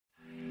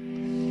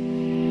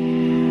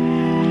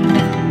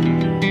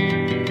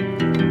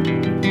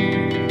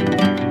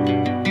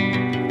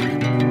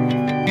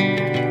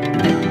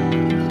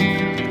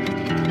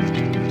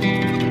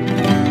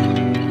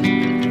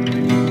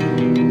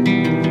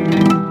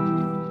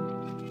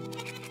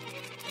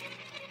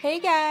Hey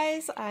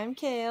guys, I'm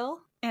Kayle.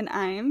 And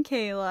I am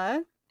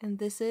Kayla. And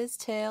this is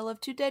Tale of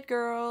Two Dead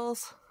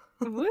Girls.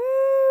 Woo!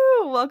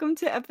 Welcome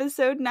to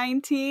episode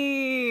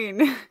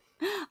 19.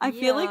 I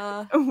feel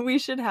like we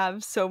should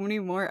have so many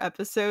more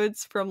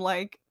episodes from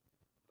like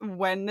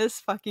when this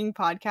fucking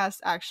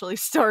podcast actually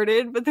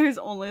started, but there's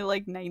only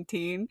like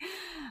 19.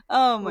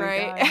 Oh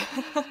my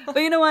God. But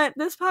you know what?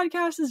 This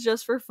podcast is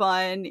just for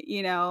fun,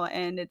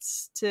 and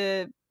it's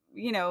to,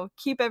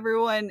 keep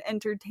everyone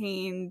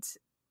entertained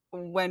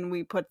when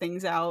we put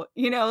things out.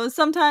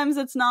 Sometimes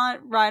it's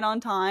not right on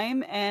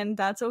time, and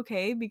that's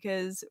okay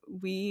because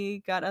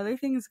we got other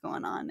things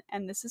going on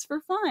and this is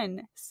for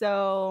fun.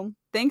 So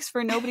thanks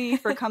for nobody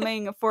for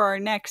coming for our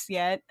next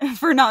yet,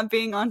 for not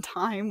being on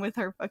time with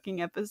our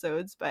fucking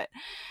episodes. But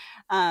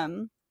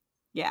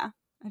yeah,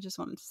 I just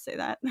wanted to say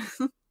that.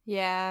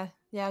 Yeah,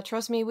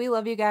 trust me, we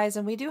love you guys,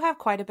 and we do have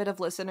quite a bit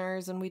of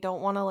listeners, and we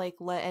don't want to like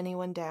let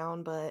anyone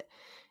down, but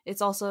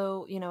it's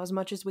also, as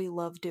much as we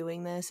love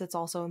doing this, it's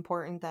also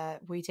important that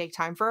we take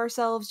time for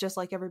ourselves just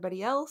like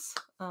everybody else.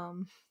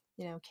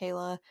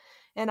 Kayla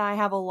and I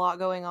have a lot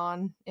going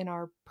on in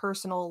our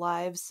personal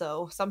lives,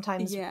 so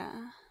sometimes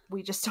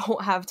we just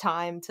don't have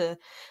time to,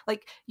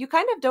 like, you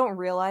kind of don't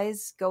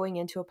realize going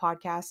into a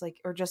podcast, like,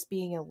 or just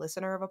being a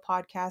listener of a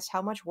podcast,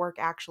 how much work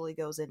actually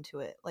goes into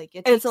it. Like,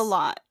 it's a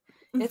lot.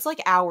 It's like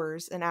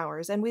hours and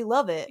hours, and we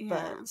love it,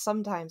 but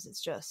sometimes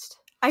it's just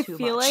I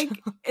feel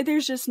like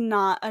there's just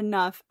not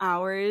enough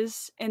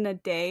hours in a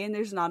day, and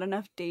there's not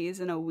enough days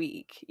in a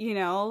week,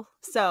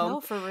 So no,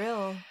 for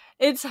real,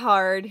 it's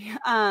hard.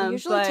 It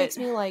usually takes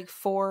me like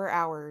 4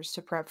 hours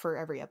to prep for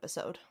every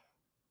episode.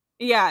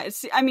 Yeah,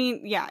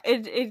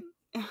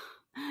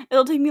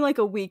 it'll take me like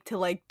a week to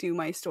like do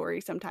my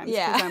story sometimes,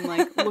 because I'm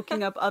like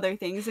looking up other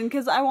things, and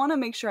because I want to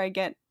make sure I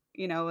get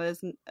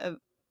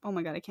oh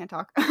my God, I can't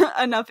talk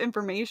enough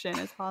information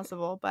as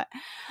possible. But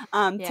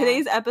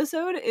today's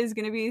episode is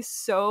gonna be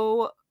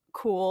so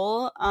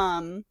cool.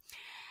 I'm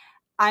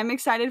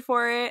excited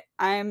for it.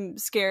 I'm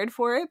scared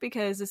for it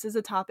because this is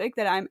a topic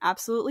that I'm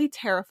absolutely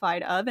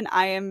terrified of, and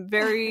I am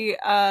very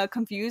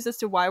confused as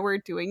to why we're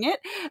doing it,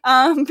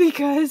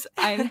 because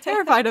I'm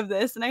terrified of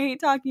this and I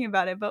hate talking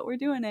about it, but we're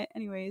doing it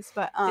anyways.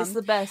 But it's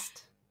the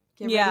best.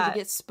 Get ready to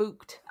get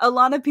spooked. A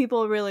lot of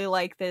people really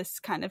like this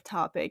kind of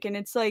topic, and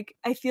it's like,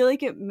 I feel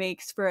like it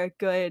makes for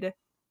good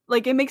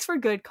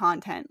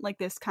content, like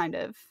this kind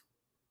of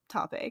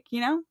topic,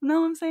 Know what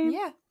I'm saying?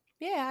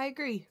 Yeah, I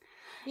agree.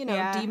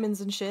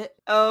 Demons and shit.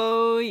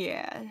 Oh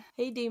yeah.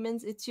 Hey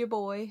demons, it's your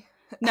boy.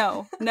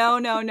 No. No.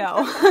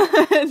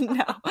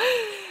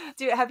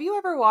 Dude, have you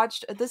ever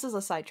watched, this is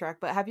a sidetrack,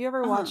 but have you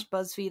ever watched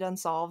BuzzFeed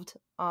Unsolved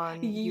on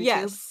YouTube?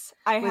 Yes,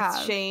 I have.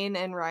 With Shane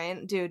and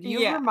Ryan? Dude,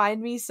 you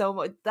remind me so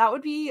much. That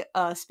would be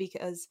us,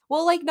 because,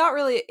 well, like, not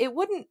really, it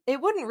wouldn't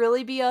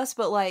really be us,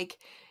 but like,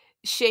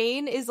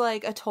 Shane is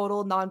like a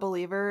total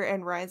non-believer,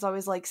 and Ryan's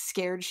always like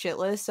scared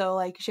shitless, so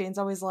like Shane's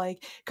always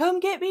like, come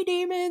get me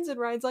demons, and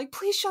Ryan's like,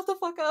 please shut the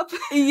fuck up.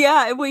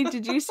 Yeah, wait,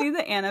 did you see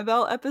the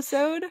Annabelle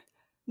episode?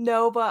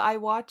 No, but I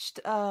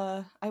watched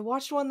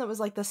one that was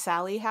like the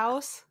Sally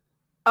house.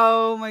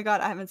 Oh my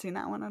God, I haven't seen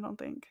that one, I don't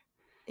think.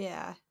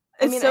 Yeah.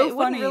 It's so it funny.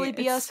 Wouldn't really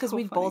be us, because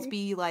we'd both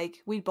be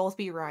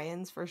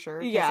Ryans for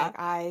sure. Yeah. Like,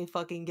 I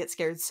fucking get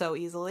scared so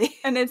easily.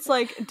 And it's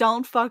like,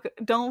 don't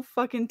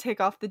fucking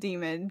take off the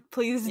demon.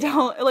 Please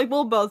don't. Like,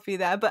 we'll both be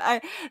that.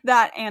 But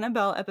that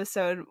Annabelle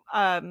episode,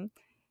 I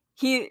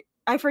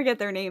forget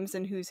their names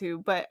and who's who,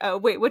 but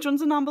wait, which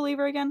one's a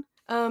non-believer again?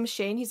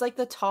 Shane, he's like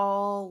the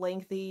tall,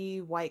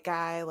 lengthy, white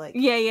guy, like...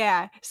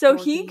 Yeah. So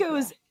he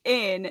goes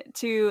in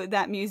to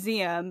that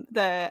museum,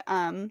 the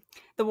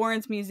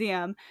Warrens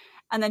Museum,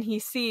 and then he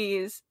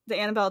sees the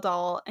Annabelle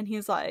doll, and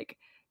he's like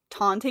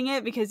taunting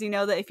it, because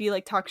that if you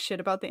like talk shit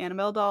about the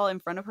Annabelle doll in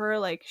front of her,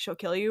 like, she'll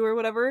kill you or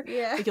whatever.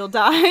 Yeah. Like, you'll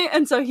die.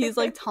 And so he's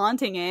like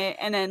taunting it,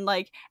 and then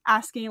like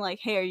asking like,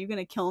 hey, are you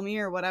gonna kill me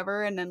or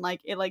whatever? And then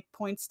like it like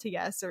points to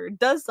yes or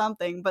does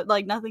something, but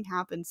like nothing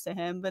happens to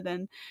him. But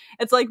then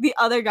it's like the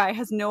other guy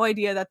has no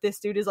idea that this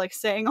dude is like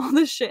saying all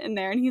this shit in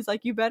there, and he's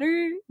like, you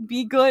better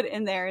be good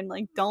in there and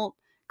like don't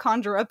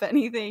conjure up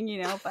anything,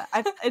 but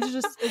it's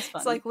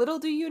fun. It's like, little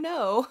do you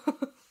know.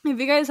 If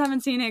you guys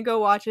haven't seen it, go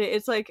watch it.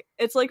 It's like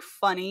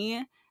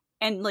funny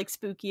and like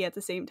spooky at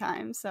the same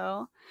time.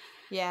 So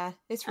yeah,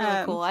 it's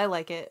really cool. I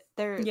like it.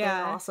 They're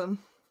awesome.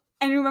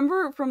 And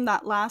remember from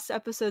that last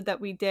episode that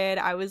we did,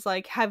 I was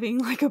like having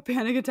like a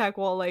panic attack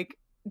while like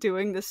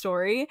doing the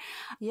story.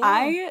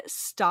 I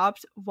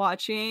stopped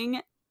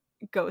watching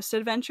Ghost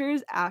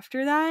Adventures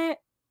after that,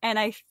 and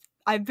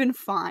I've been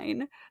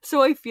fine.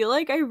 So I feel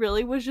like I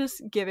really was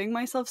just giving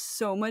myself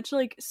so much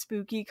like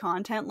spooky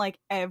content like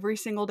every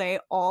single day,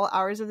 all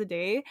hours of the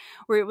day,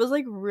 where it was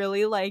like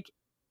really like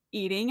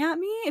eating at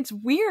me. It's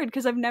weird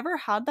because I've never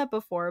had that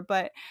before,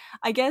 but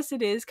I guess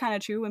it is kind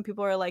of true when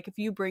people are like, if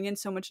you bring in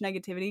so much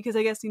negativity, because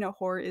I guess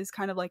horror is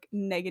kind of like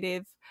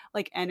negative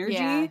like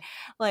energy,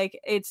 like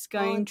it's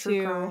going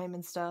true crime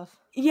and stuff.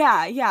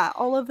 Yeah,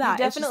 all of You that.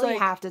 It's just definitely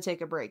like, have to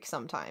take a break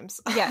sometimes.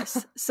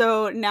 yes.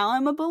 So now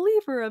I'm a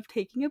believer of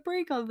taking a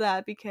break of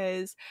that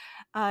because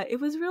it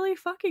was really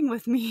fucking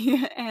with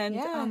me. And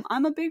Yeah.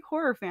 I'm a big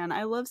horror fan.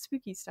 I love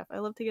spooky stuff. I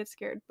love to get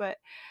scared. But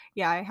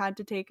yeah, I had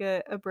to take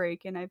a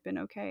break and I've been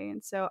okay.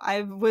 And so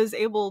I was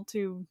able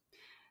to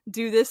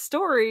do this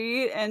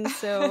story. And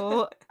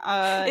so,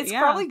 It's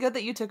yeah. probably good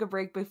that you took a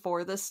break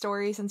before this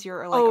story since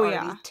you're like Oh, already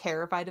yeah.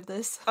 terrified of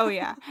this. Oh,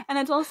 yeah. And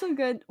it's also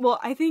good. Well,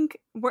 I think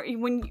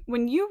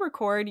when you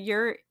record,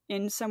 you're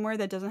in somewhere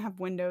that doesn't have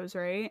windows,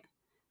 right?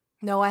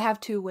 No, I have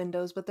 2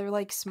 windows, but they're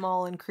like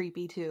small and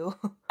creepy too.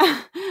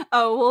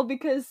 Oh, well,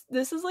 because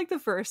this is like the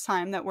first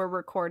time that we're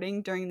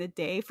recording during the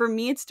day. For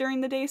me, it's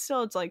during the day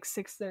still. It's like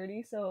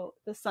 6:30, so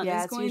the sun Yeah,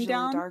 is it's going usually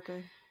down.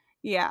 darker.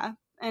 Yeah.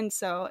 And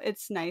so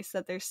it's nice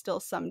that there's still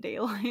some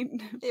daylight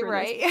for this.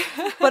 Right.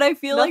 But I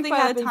feel like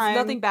by the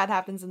Nothing time, bad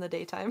happens in the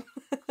daytime.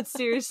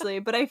 seriously,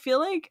 but I feel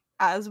like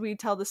as we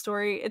tell the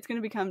story, it's going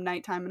to become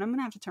nighttime and I'm going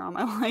to have to turn on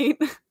my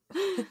light.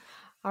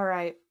 All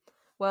right.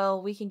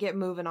 Well, we can get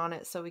moving on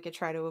it so we could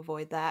try to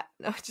avoid that.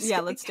 No, just Yeah,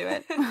 kidding. let's do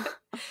it.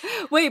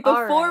 Wait,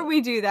 All before right.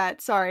 we do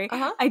that, sorry,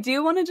 Uh-huh. I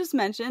do want to just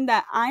mention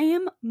that I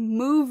am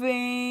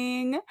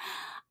moving.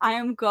 I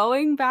am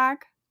going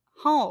back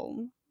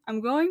home. I'm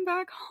going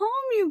back home,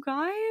 you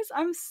guys.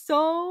 I'm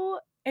so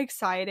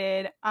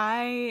excited.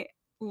 I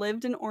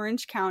lived in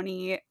Orange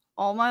County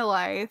all my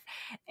life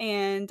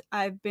and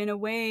I've been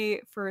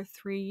away for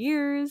 3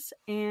 years,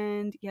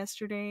 and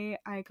yesterday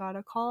I got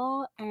a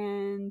call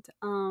and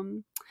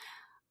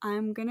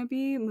I'm gonna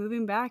be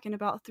moving back in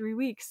about 3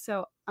 weeks.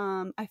 So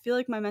I feel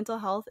like my mental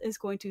health is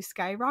going to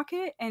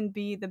skyrocket and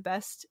be the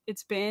best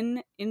it's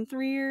been in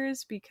 3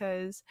 years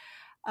because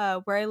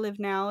where I live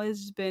now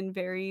has been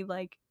very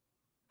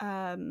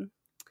um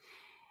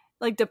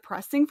like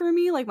depressing for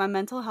me. Like my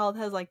mental health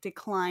has like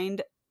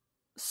declined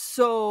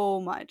so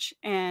much,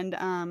 and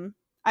I'm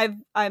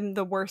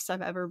the worst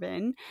I've ever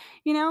been,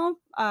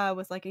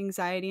 with like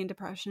anxiety and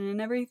depression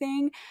and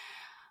everything.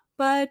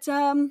 But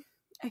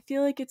I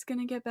feel like it's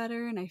gonna get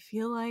better, and I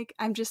feel like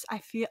I'm just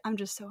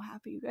so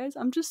happy, you guys.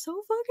 I'm just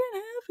so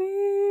fucking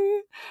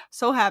happy.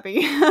 So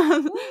happy.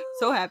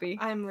 So happy.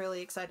 I'm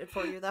really excited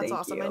for you. That's Thank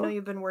awesome. I know you.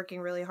 you've been working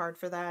really hard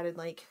for that, and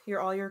like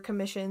all your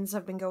commissions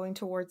have been going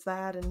towards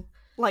that, and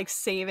Like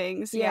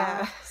savings, yeah,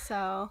 yeah.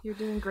 So you're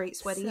doing great,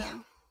 sweaty.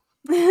 so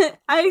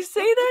I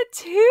say that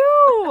too.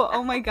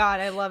 Oh my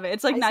god, I love it.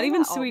 It's like I not say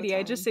even that all the sweetie,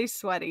 I just time. say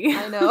sweaty.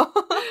 I know.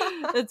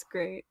 That's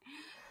great.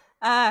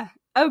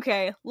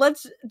 Okay,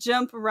 let's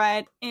jump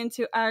right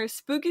into our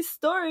spooky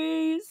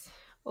stories.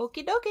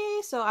 Okie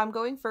dokie. So I'm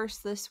going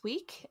first this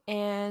week,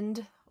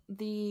 and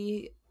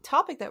the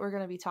topic that we're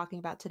going to be talking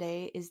about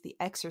today is The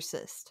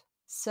Exorcist.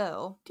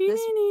 So this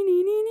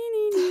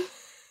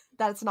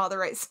that's not the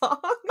right song.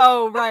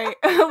 Oh, right.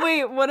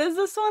 Wait, what is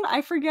this one?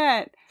 I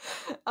forget.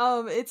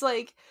 It's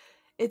like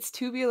it's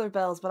Tubular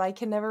Bells, but I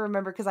can never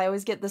remember because I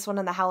always get this one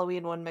and the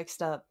Halloween one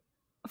mixed up.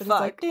 But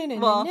Fuck. it's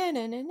like Well,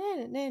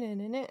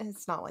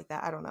 it's not like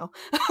that. I don't know.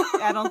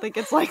 I don't think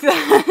it's like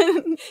that.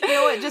 You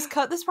know what? Just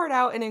cut this part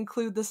out and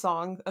include the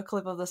song, a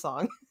clip of the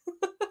song.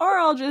 Or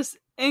I'll just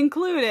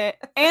include it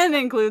and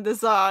include the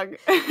song.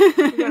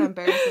 You're gonna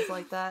embarrass us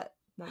like that.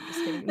 No, I'm just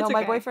kidding. No, It's my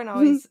okay. boyfriend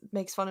always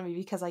makes fun of me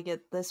because I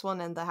get this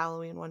one and the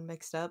Halloween one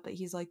mixed up, but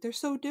he's like, they're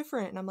so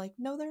different. And I'm like,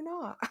 no, they're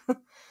not.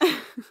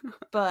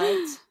 But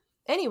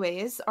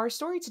anyways, our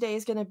story today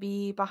is gonna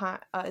be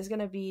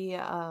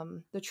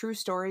the true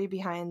story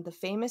behind the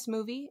famous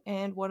movie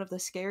and one of the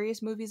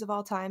scariest movies of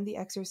all time, The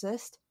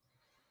Exorcist.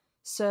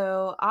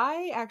 So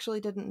I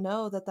actually didn't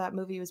know that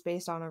movie was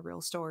based on a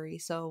real story.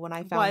 So when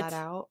I found that What?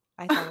 out,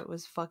 I thought it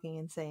was fucking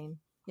insane.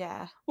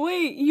 Yeah.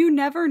 Wait, you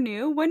never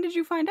knew? When did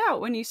you find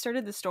out? When you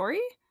started the story?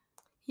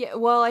 Yeah,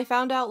 well, I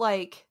found out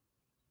like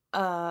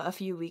a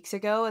few weeks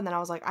ago, and then I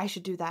was like, I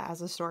should do that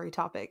as a story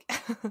topic.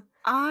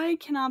 I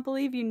cannot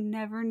believe you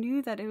never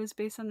knew that it was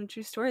based on a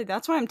true story.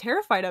 That's why I'm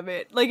terrified of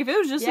it. Like, if it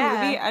was just a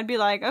movie, I'd be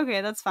like, okay,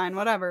 that's fine,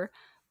 whatever.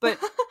 But,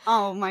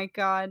 oh my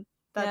god,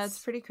 Yeah, it's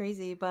that's pretty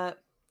crazy, but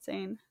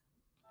insane.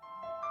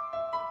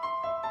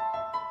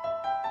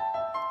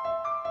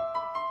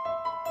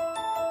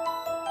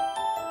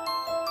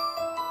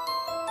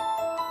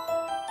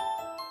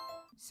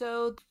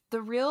 so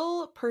the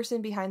real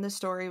person behind the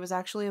story was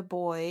actually a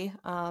boy.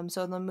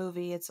 So in the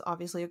movie, it's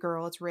obviously a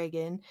girl. It's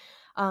Reagan.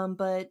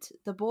 But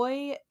the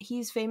boy,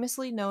 he's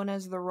famously known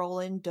as the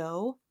Roland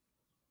Doe.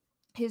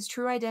 His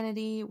true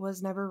identity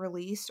was never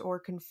released or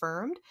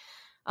confirmed.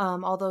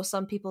 Although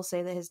some people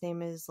say that his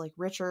name is like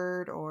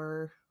Richard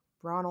or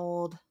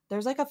Ronald.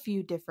 There's like a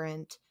few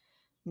different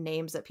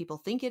names that people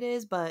think it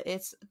is, but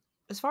it's,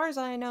 as far as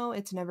I know,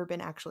 it's never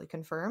been actually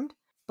confirmed.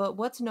 But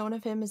what's known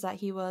of him is that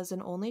he was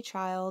an only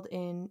child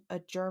in a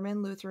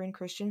German Lutheran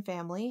Christian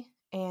family,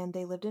 and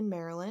they lived in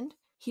Maryland.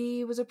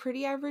 He was a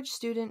pretty average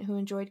student who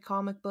enjoyed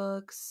comic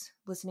books,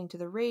 listening to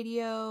the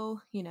radio,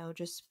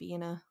 just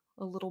being a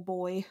little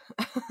boy.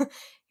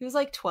 He was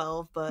like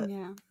 12, but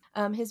Yeah.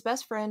 his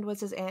best friend was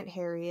his Aunt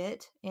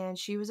Harriet, and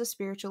she was a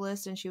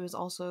spiritualist, and she was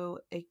also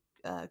a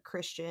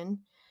Christian.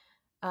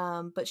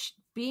 But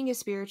being a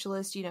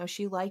spiritualist, you know,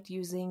 she liked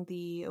using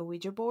the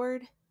Ouija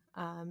board.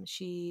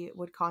 She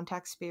would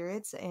contact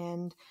spirits,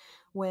 and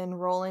when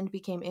Roland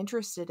became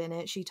interested in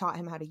it, she taught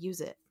him how to use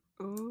it.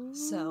 Ooh.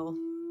 So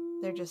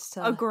they're just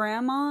a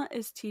grandma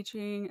is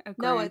teaching a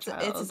no,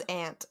 grandchild. it's his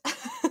aunt.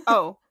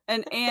 Oh,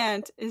 an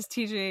aunt is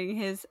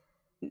teaching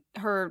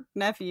her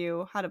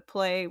nephew how to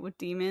play with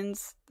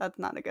demons. That's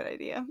not a good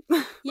idea.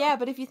 Yeah,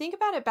 but if you think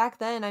about it back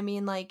then, I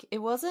mean, like, it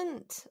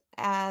wasn't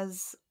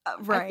as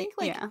right. I think,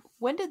 like, yeah.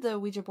 When did the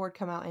Ouija board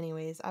come out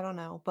anyways? I don't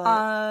know,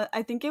 but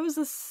I think it was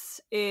this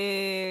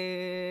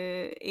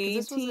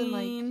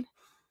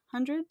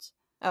 1800s.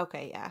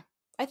 Okay, yeah.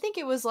 I think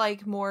it was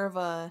like more of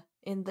a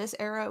in this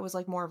era it was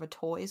like more of a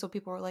toy, so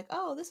people were like,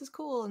 "Oh, this is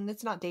cool and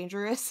it's not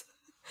dangerous."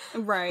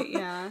 Right,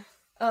 yeah.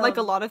 Like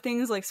a lot of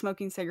things, like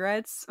smoking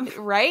cigarettes.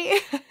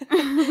 Right?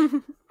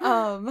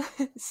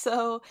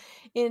 So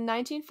in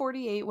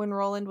 1948, when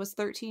Roland was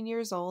 13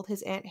 years old,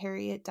 his Aunt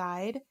Harriet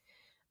died.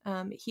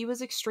 He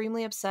was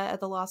extremely upset at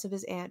the loss of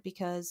his aunt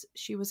because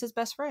she was his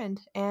best friend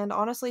and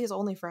honestly his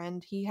only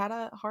friend. He had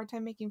a hard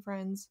time making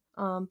friends.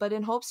 But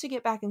in hopes to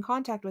get back in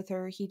contact with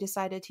her, he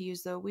decided to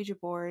use the Ouija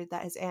board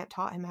that his aunt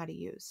taught him how to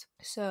use.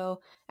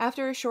 So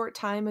after a short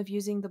time of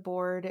using the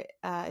board,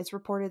 it's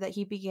reported that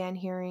he began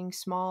hearing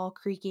small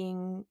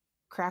creaking,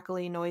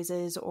 crackly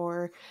noises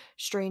or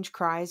strange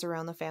cries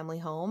around the family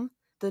home.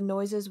 The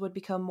noises would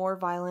become more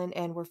violent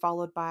and were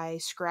followed by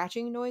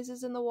scratching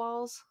noises in the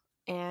walls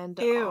and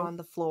Ew. on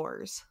the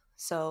floors.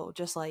 So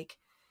just like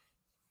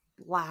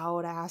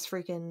loud ass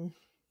freaking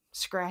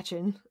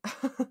scratching.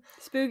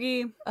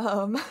 Spooky.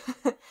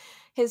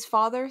 His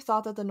father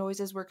thought that the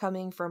noises were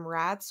coming from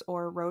rats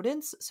or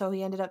rodents, so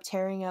he ended up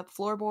tearing up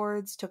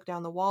floorboards, took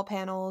down the wall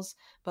panels,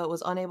 but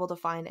was unable to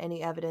find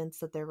any evidence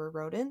that there were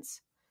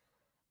rodents.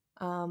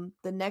 The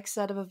next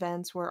set of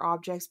events were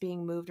objects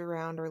being moved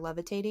around or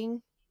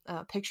levitating.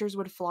 Pictures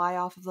would fly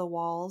off of the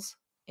walls,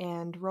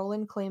 and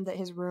Roland claimed that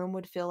his room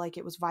would feel like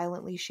it was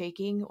violently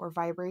shaking or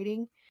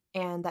vibrating,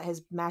 and that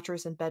his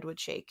mattress and bed would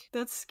shake.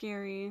 That's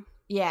scary.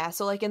 Yeah,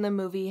 so like in the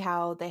movie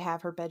how they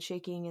have her bed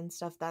shaking and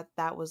stuff,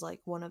 that was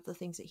like one of the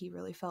things that he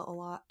really felt a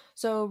lot.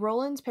 So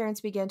Roland's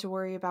parents began to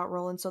worry about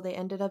Roland, so they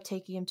ended up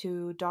taking him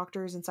to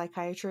doctors and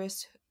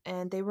psychiatrists,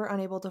 and they were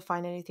unable to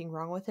find anything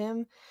wrong with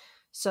him.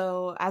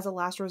 So, as a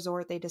last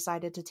resort, they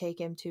decided to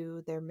take him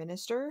to their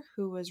minister,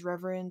 who was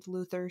Reverend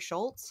Luther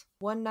Schultz.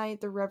 One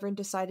night, the Reverend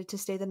decided to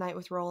stay the night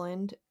with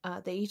Roland.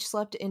 They each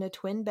slept in a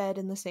twin bed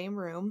in the same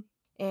room,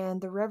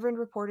 and the Reverend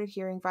reported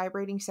hearing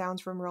vibrating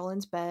sounds from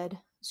Roland's bed,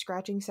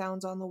 scratching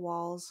sounds on the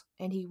walls,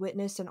 and he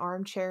witnessed an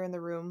armchair in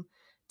the room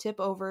tip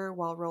over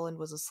while Roland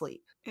was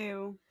asleep.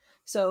 Ew.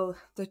 So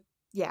the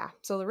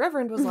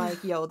Reverend was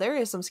like, yo, there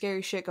is some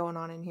scary shit going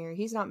on in here.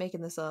 He's not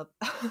making this up.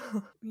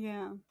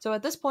 Yeah. So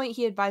at this point,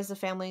 he advised the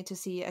family to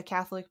see a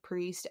Catholic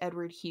priest,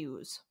 Edward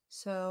Hughes.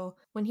 So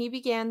when he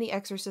began the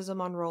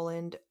exorcism on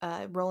Roland,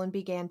 Roland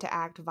began to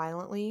act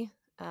violently.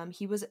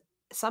 He was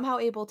somehow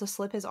able to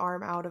slip his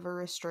arm out of a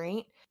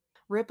restraint,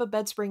 rip a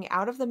bed spring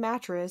out of the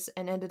mattress,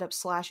 and ended up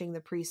slashing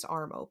the priest's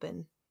arm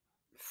open.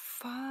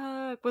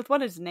 Fuck. With what,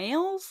 his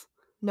nails?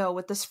 No,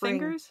 with the spring.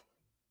 Fingers?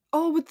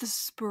 Oh, with the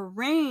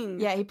spring.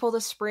 Yeah, he pulled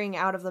a spring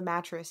out of the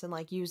mattress and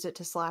like used it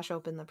to slash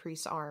open the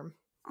priest's arm.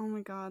 Oh my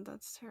god,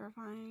 that's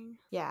terrifying.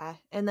 Yeah,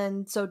 and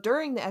then so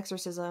during the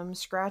exorcism,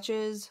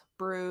 scratches,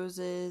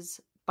 bruises,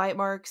 bite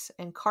marks,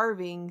 and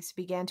carvings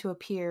began to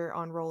appear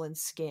on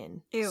Roland's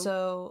skin. Ew.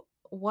 So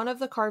one of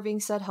the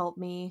carvings said "help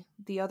me,"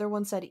 the other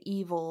one said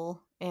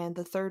 "evil," and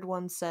the third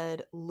one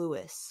said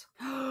 "Lewis."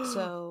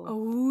 So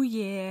oh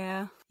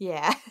yeah.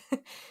 Yeah.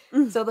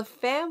 So the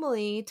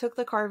family took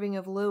the carving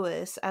of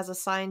Lewis as a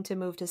sign to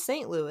move to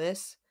St.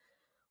 Louis,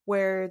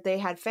 where they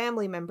had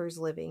family members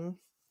living,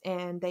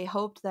 and they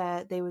hoped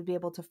that they would be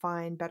able to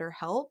find better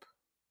help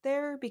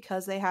there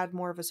because they had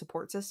more of a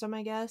support system,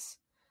 I guess.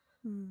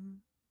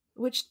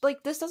 Which,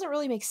 like, this doesn't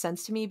really make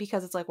sense to me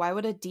because it's like, why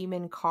would a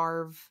demon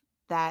carve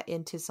that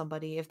into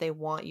somebody if they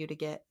want you to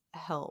get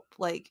help?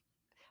 Like,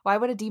 why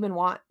would a demon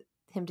want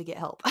him to get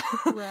help?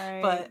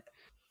 Right. But,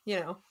 you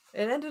know,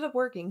 it ended up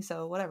working,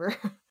 so whatever.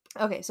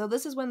 Okay, so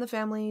this is when the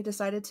family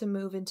decided to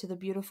move into the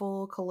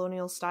beautiful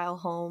colonial style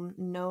home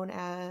known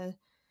as...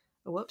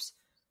 Whoops.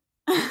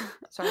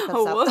 Sorry, cut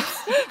this out.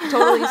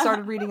 Totally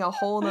started reading a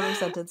whole nother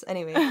sentence.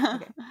 Anyway,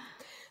 okay.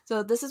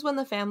 So this is when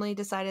the family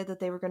decided that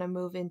they were going to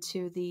move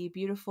into the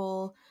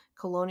beautiful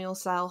colonial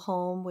style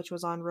home, which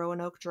was on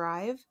Roanoke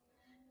Drive.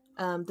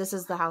 This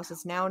is the house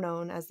that's now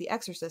known as the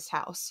Exorcist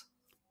house.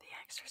 The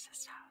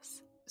Exorcist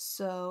house.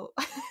 So,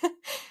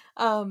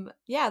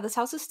 yeah, this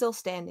house is still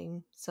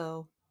standing.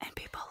 So, and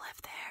people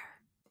live there.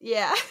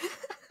 Yeah.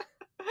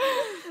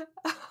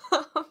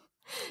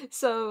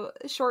 So,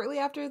 shortly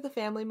after the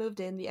family moved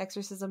in, the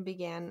exorcism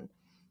began.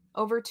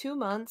 Over 2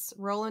 months,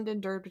 Roland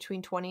endured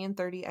between 20 and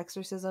 30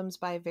 exorcisms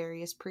by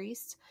various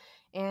priests,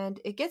 and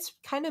it gets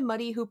kind of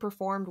muddy who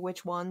performed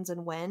which ones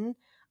and when,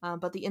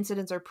 but the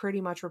incidents are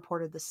pretty much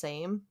reported the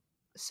same.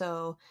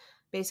 So,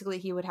 basically,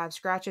 he would have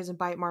scratches and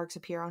bite marks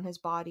appear on his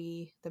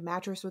body, the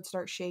mattress would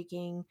start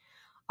shaking,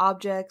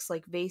 objects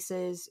like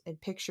vases and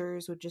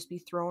pictures would just be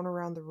thrown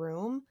around the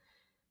room.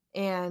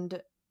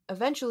 And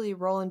eventually,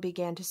 Roland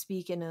began to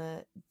speak in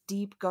a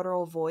deep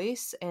guttural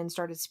voice and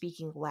started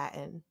speaking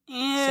Latin.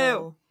 Ew.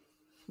 So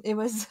it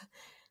was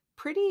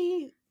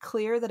pretty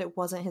clear that it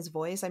wasn't his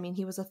voice. I mean,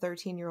 he was a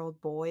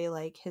 13-year-old boy.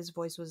 Like, his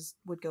voice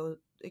would go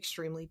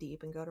extremely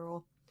deep and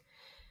guttural.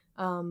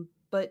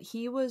 But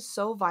he was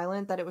so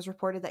violent that it was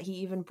reported that he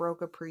even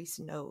broke a priest's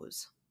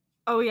nose.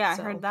 Oh yeah,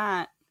 So, I heard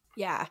that.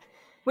 Yeah.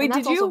 Wait, and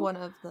that's did also you? one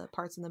of the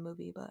parts in the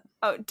movie.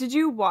 But did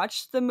you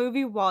watch the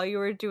movie while you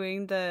were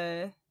doing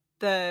the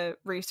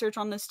research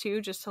on this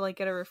too, just to like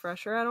get a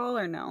refresher at all,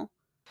 or no?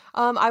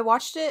 I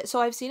watched it. So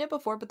I've seen it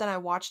before, but then I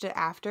watched it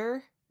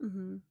after.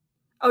 Mm-hmm.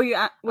 Oh,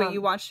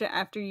 you watched it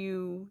after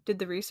you did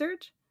the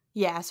research?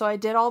 Yeah, so I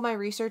did all my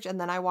research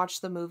and then I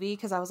watched the movie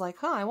because I was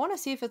like, I want to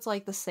see if it's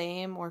like the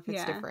same or if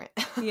it's different.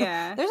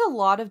 Yeah. There's a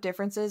lot of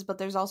differences, but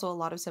there's also a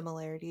lot of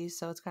similarities,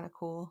 so it's kind of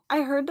cool.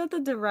 I heard that the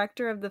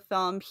director of the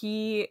film,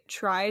 he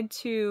tried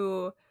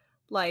to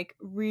like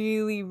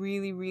really,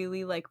 really,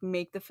 really like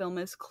make the film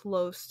as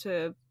close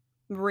to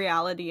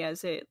reality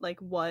as it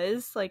like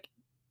was, like,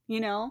 you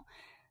know?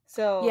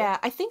 So Yeah,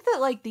 I think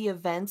that like the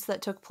events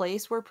that took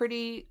place were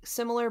pretty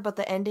similar, but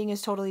the ending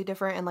is totally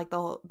different, and like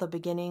the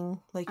beginning,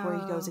 like where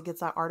he goes and gets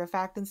that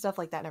artifact and stuff,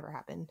 like that never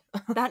happened.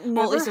 That never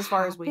well, at least as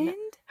far happened? as we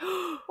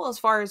know. Well, as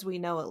far as we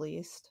know, at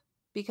least,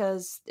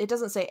 because it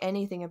doesn't say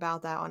anything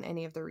about that on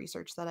any of the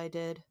research that I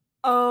did.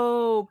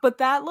 Oh, but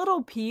that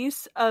little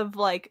piece of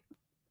like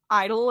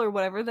idol or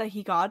whatever that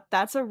he got,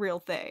 that's a real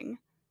thing.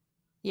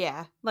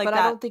 Yeah, like but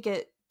that... I don't think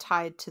it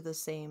tied to the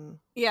same.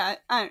 Yeah,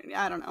 I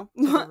don't know.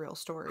 To the real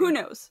story. Who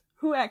knows?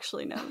 Who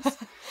actually knows?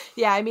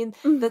 Yeah, I mean,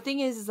 the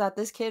thing is that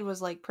this kid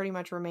was like pretty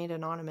much remained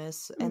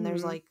anonymous, and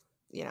there's like,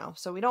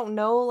 so we don't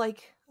know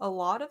like a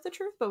lot of the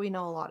truth, but we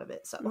know a lot of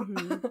it. So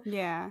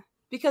yeah,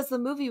 because the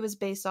movie was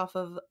based off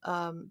of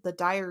the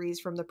diaries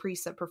from the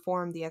priest that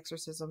performed the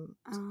exorcism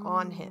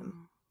on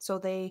him. So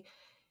the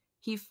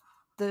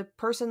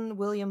person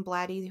William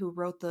Blatty who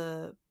wrote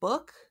the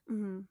book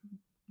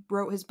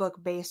wrote his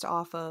book based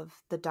off of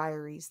the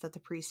diaries that the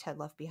priest had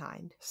left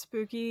behind.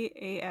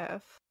 Spooky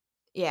AF.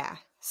 Yeah.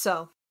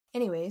 So,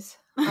 anyways,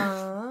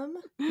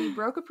 he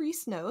broke a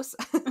priest's nose.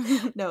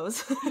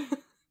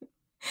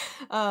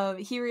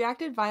 He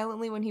reacted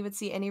violently when he would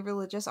see any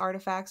religious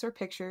artifacts or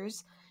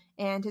pictures,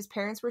 and his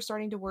parents were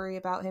starting to worry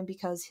about him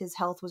because his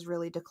health was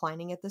really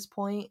declining at this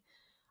point.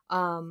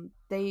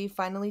 They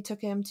finally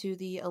took him to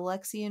the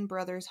Alexian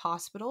Brothers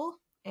Hospital,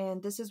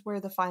 and this is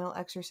where the final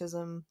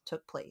exorcism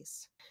took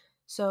place.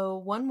 So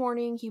one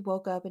morning he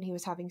woke up and he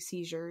was having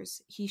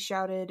seizures. He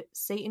shouted,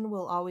 "Satan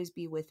will always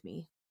be with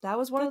me." That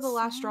was one of the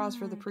last straws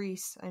for the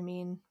priests. I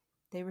mean,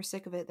 they were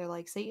sick of it. They're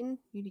like, "Satan,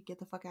 you need to get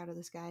the fuck out of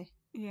this guy."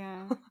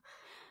 Yeah.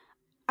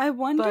 I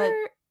wonder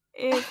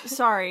if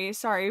sorry,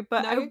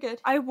 but no, you're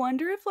good. I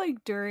wonder if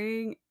like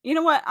during, you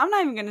know what, I'm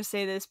not even gonna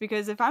say this,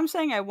 because if I'm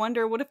saying I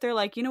wonder, what if they're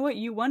like, you know what,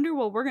 you wonder,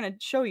 well, we're gonna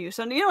show you.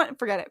 So you know what,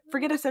 forget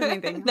I said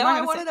anything. No,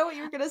 I want to know what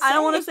you're gonna say. I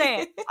don't want to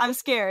say it. I'm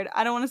scared.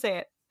 I don't want to say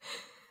it.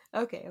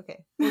 Okay.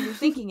 Well, you're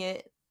thinking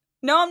it.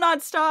 No, I'm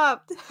not.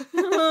 Stop.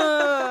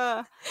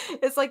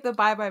 It's like the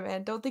bye-bye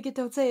man. Don't think it,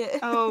 don't say it.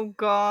 Oh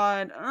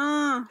God.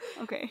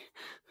 Okay.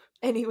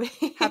 Anyway.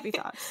 Happy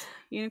thoughts.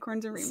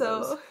 Unicorns and rainbows.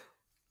 So...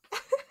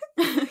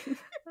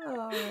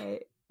 All right.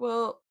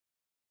 Well,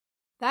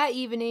 that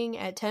evening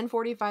at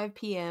 10:45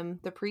 p.m.,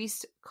 the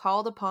priest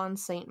called upon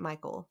Saint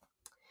Michael.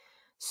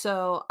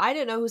 So I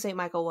didn't know who Saint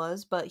Michael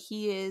was, but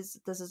this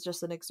is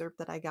just an excerpt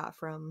that I got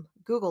from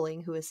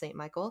Googling who is Saint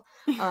Michael.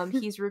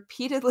 He's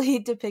repeatedly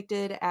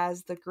depicted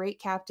as the great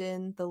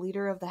captain, the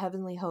leader of the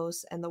heavenly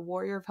hosts, and the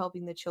warrior of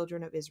helping the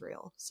children of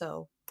Israel.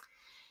 So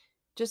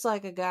just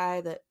like a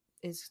guy that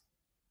is,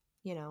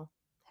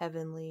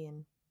 heavenly,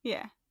 and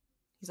yeah,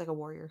 he's like a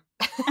warrior.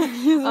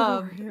 He's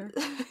a warrior.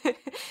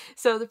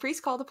 So the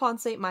priest called upon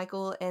Saint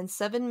Michael, and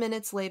 7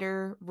 minutes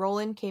later,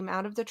 Roland came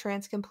out of the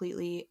trance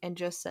completely and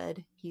just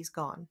said, "He's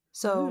gone."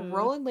 So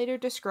Roland later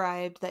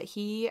described that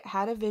he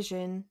had a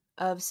vision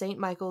of Saint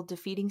Michael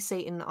defeating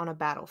Satan on a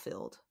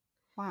battlefield.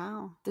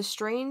 Wow. The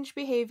strange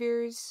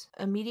behaviors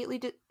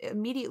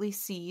immediately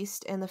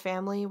ceased, and the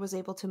family was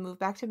able to move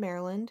back to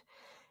Maryland.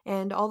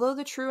 And although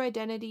the true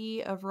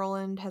identity of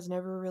Roland has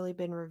never really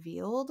been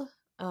revealed,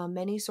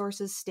 many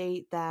sources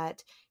state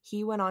that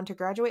he went on to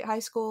graduate high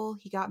school,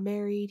 he got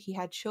married, he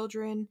had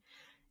children,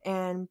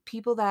 and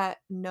people that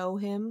know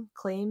him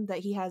claim that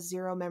he has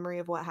zero memory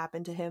of what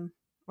happened to him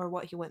or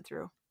what he went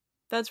through.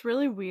 That's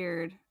really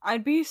weird.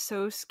 I'd be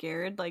so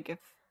scared, like, if...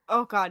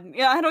 Oh God,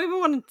 yeah, I don't even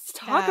want to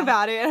talk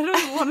about it. I don't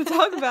even want to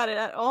talk about it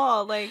at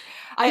all. Like,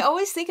 I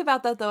always think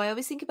about that, though. I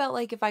always think about,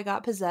 like, if I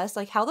got possessed,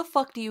 like, how the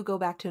fuck do you go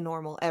back to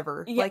normal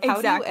ever? Yeah, like,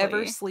 how do you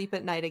ever sleep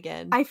at night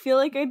again? I feel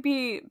like I'd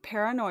be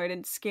paranoid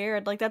and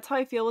scared. Like, that's how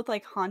I feel with,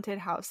 like, haunted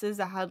houses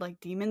that had, like,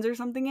 demons or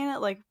something in it.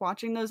 Like,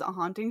 watching those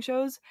haunting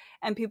shows,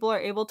 and people are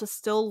able to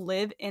still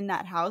live in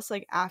that house,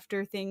 like,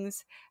 after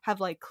things have,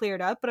 like,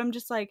 cleared up. But I'm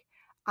just like,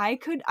 I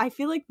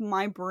feel like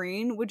my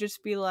brain would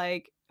just be,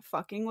 like,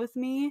 fucking with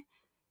me.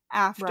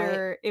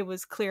 after it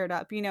was cleared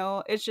up, you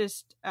know? It's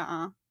just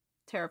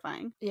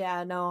terrifying.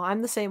 Yeah, no,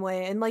 I'm the same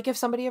way. And like if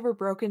somebody ever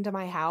broke into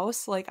my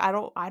house, like I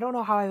don't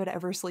know how I would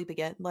ever sleep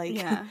again. Like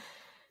Yeah.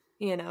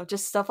 you know,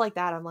 just stuff like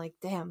that. I'm like,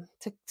 damn,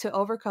 to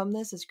overcome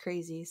this is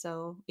crazy.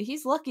 So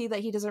he's lucky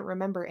that he doesn't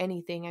remember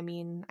anything. I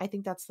mean, I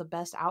think that's the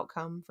best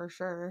outcome for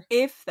sure.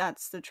 If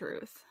that's the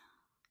truth.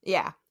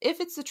 Yeah,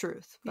 if it's the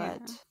truth, Yeah.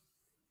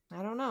 but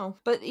I don't know.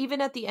 But even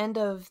at the end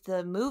of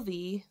the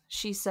movie,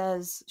 she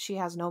says she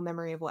has no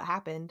memory of what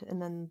happened, and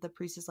then the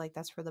priest is like,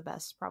 that's for the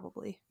best,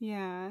 probably.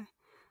 Yeah.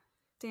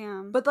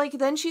 Damn. But like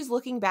then she's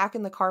looking back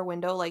in the car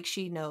window like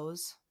she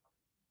knows.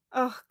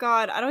 Oh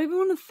god, I don't even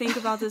want to think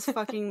about this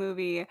fucking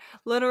movie.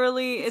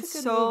 Literally, It's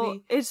a good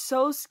movie. it's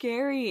so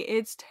scary.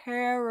 It's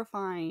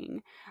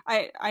terrifying.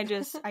 I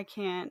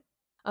can't.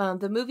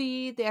 The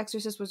movie The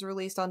Exorcist was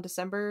released on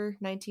December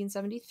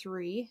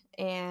 1973,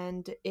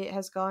 and it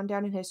has gone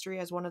down in history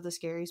as one of the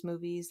scariest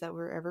movies that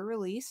were ever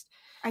released.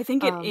 I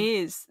think it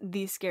is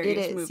the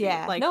scariest movie.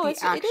 Yeah. Like No, the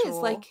it actual is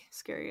like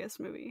scariest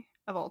movie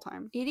of all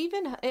time.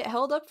 it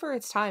held up for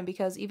its time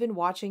because even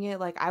watching it,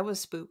 like I was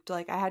spooked.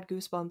 Like I had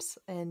goosebumps,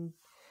 and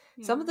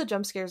some of the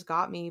jump scares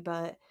got me,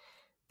 but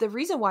the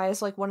reason why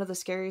it's like one of the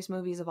scariest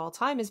movies of all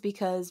time is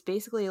because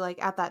basically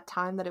like at that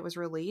time that it was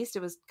released,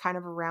 it was kind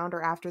of around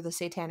or after the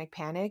Satanic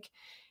Panic.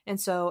 And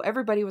so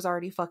everybody was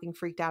already fucking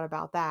freaked out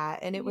about that.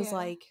 And it was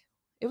like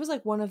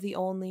one of the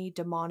only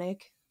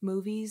demonic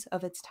movies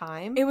of its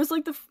time. It was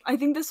like I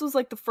think this was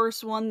like the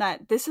first one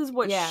that this is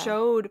what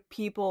showed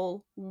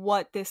people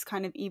what this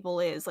kind of evil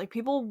is. Like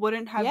people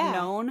wouldn't have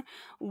known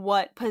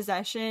what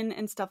possession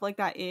and stuff like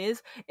that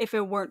is if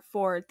it weren't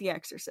for The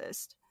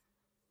Exorcist.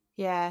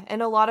 Yeah,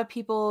 and a lot of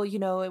people, you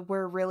know,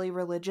 were really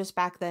religious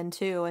back then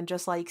too, and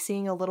just like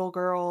seeing a little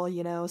girl,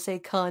 you know, say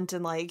cunt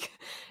and like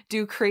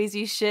do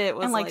crazy shit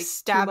was and like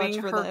stabbing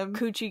too much for her them.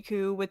 coochie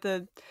coo with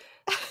a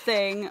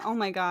thing. Oh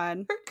my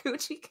god. Her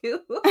coochie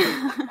coo.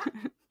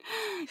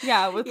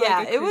 Yeah, with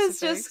like a it was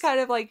just kind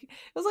of like it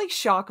was like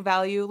shock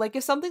value. Like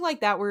if something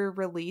like that were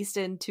released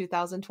in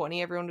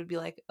 2020, everyone would be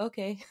like,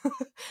 okay.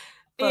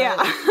 Yeah.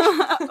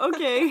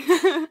 Okay.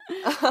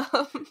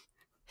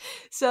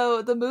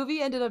 So the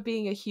movie ended up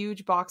being a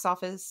huge box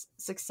office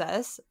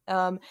success.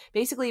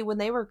 Basically, when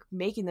they were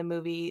making the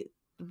movie,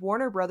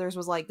 Warner Brothers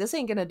was like, "This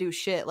ain't gonna do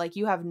shit. Like,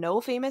 you have no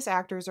famous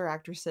actors or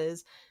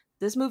actresses.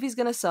 This movie's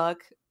gonna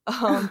suck."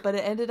 But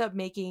it ended up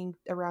making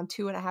around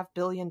 $2.5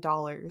 billion.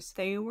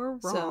 They were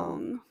wrong.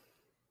 So,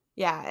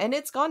 yeah, and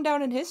it's gone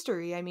down in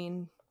history. I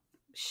mean,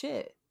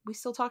 shit. We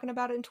still talking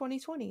about it in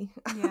 2020.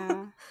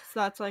 Yeah. So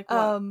that's like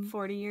what,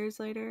 40 years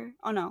later?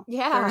 Oh no.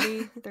 Yeah.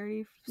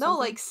 30 no,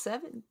 like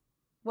 7.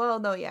 Well,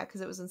 no, yeah,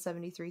 because it was in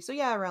 73. So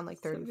yeah, around like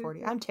 30,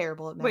 40. I'm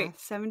terrible at math. Wait,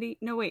 70?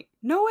 No, wait.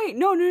 No,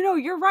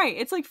 you're right.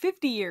 It's like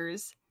 50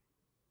 years.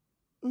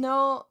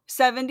 No.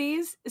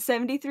 70s,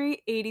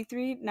 73,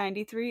 83,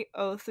 93,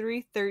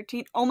 03,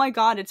 13. Oh my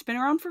god, it's been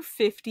around for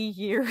 50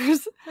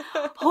 years.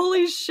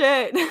 Holy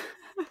shit.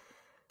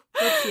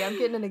 Let's see, I'm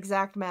getting an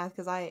exact math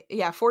because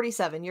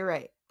 47, you're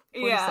right.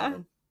 47. Yeah.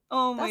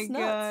 Oh my That's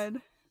god.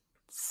 nuts.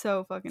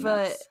 So fucking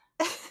nuts.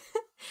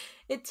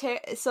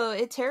 So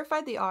it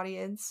terrified the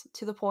audience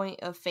to the point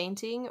of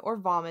fainting or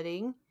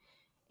vomiting,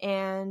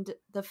 and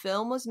the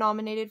film was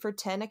nominated for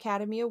 10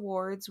 Academy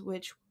Awards,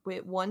 which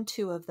it won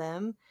 2 of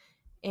them,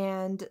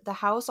 and the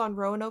house on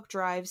Roanoke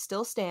Drive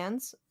still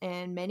stands,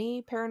 and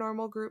many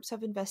paranormal groups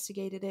have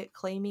investigated it,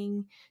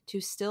 claiming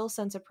to still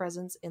sense a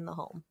presence in the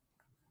home.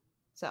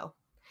 So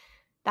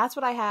that's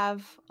what I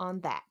have on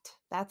that.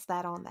 That's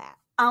that on that.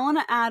 I want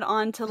to add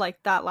on to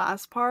like that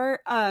last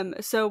part.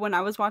 So when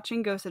I was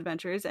watching Ghost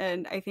Adventures,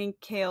 and I think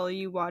Kayle,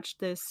 you watched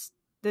this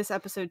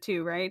episode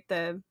too, right?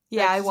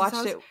 I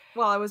watched it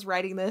while I was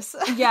writing this.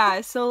 Yeah,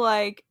 so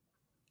like,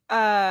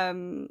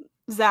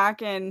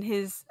 Zach and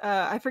his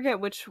I forget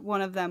which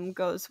one of them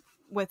goes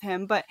with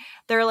him, but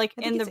they're like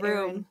in the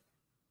room. Aaron.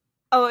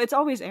 Oh, it's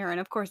always Aaron.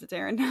 Of course, it's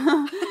Aaron.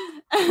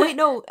 Wait,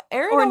 no,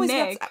 Aaron or always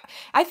Nick.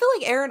 I feel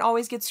like Aaron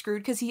always gets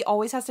screwed because he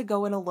always has to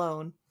go in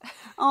alone.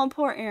 Oh,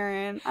 poor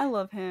Aaron. I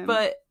love him.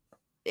 But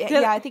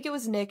I think it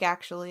was Nick,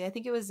 actually. I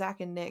think it was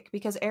Zach and Nick,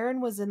 because Aaron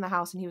was in the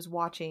house and he was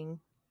watching.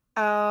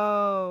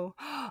 Oh.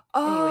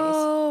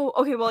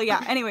 Okay, well,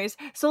 yeah. Anyways,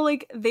 so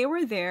like they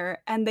were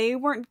there and they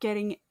weren't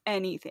getting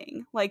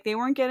anything. Like they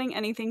weren't getting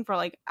anything for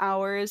like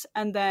hours,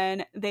 and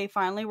then they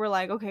finally were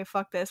like, okay,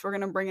 fuck this, we're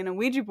gonna bring in a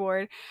Ouija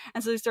board.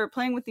 And so they start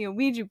playing with the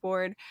Ouija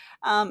board.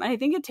 And I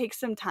think it takes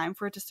some time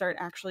for it to start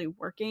actually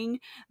working,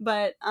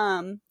 but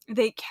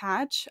they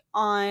catch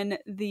on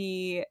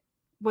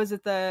was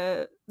it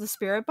the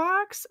spirit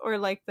box or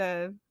like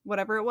the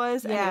whatever it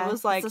was, and it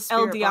was like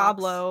El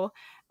Diablo box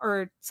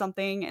or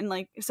something, and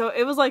like so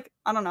it was like,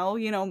 I don't know,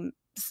 you know,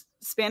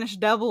 Spanish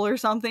devil or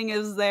something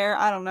is there,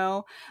 I don't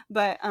know,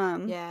 but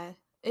yeah,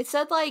 it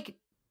said like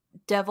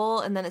devil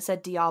and then it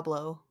said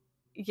Diablo.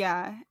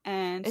 Yeah,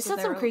 and it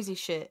said some crazy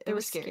shit. It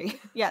was scary.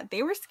 Yeah,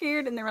 they were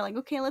scared, and they were like,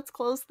 okay, let's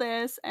close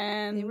this,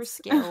 and they were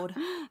scared.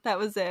 That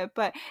was it.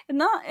 But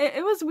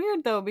it was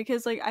weird though,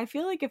 because like I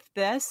feel like if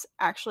this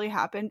actually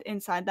happened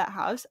inside that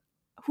house,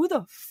 who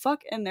the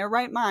fuck in their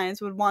right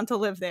minds would want to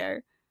live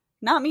there?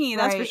 Not me,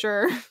 that's for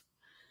sure.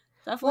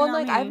 Definitely well, not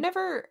like me.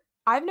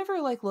 I've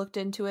never like looked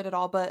into it at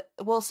all, but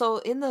well, so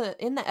in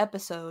the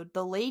episode,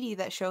 the lady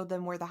that showed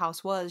them where the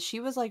house was, she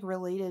was like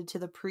related to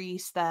the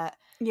priest that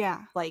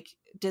like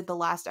did the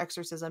last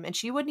exorcism, and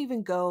she wouldn't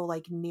even go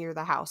like near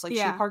the house. Like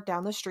she parked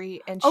down the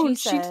street, and she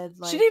said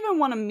like she didn't even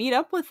want to meet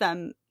up with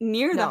them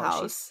near the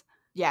house.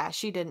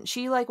 She didn't.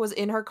 She like was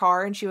in her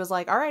car and she was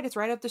like, all right, it's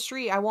right up the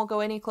street, I won't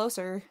go any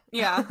closer.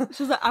 Yeah,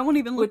 she was like, I won't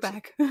even look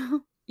back.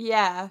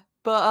 Yeah,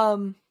 but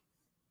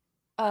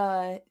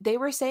they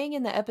were saying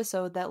in the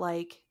episode that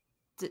like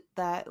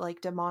that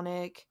like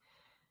demonic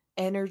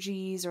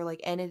energies or like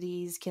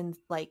entities can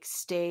like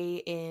stay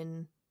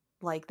in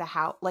like the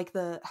house, like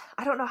the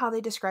I don't know how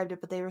they described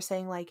it, but they were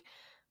saying like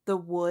the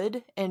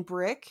wood and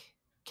brick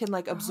can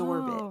like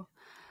absorb it.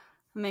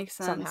 Makes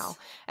sense. Somehow.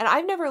 And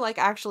I've never like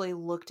actually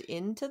looked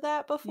into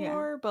that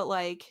before, but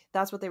like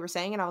that's what they were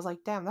saying, and I was like,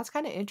 damn, that's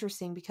kind of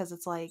interesting, because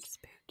it's like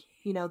spooky.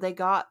 You know, they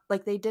got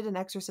like they did an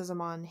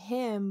exorcism on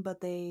him, but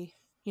they,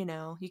 you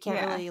know, you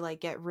can't really like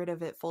get rid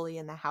of it fully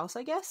in the house,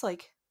 I guess.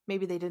 Like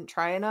maybe they didn't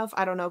try enough.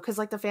 I don't know, cuz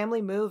like the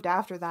family moved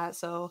after that,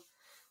 so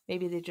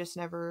maybe they just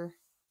never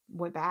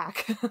went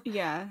back.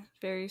 Yeah,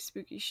 very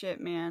spooky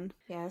shit, man.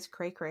 Yeah, it's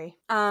cray cray.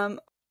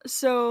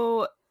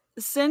 So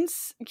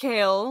since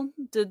Kayle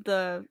did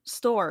the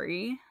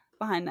story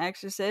behind The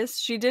Exorcist,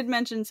 she did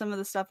mention some of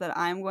the stuff that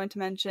I'm going to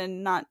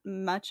mention, not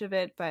much of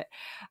it, but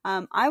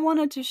I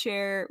wanted to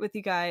share with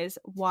you guys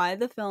why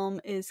the film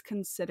is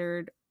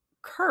considered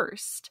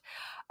cursed.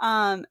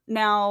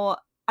 Now,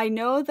 I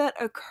know that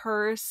a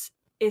curse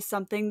is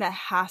something that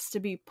has to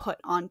be put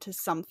onto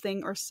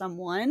something or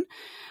someone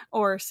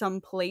or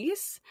some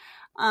place.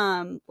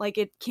 Like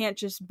it can't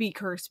just be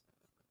cursed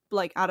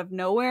like out of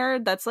nowhere.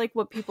 That's like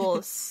what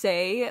people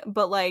say,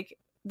 but like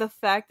the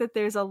fact that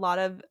there's a lot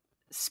of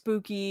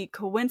spooky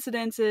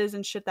coincidences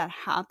and shit that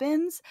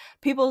happens,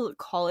 people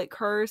call it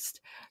cursed,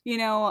 you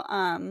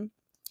know.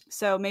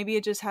 So maybe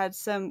it just had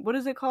some, what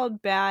is it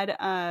called, bad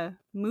mojo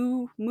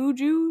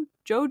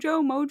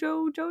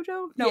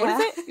no,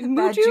 what is it,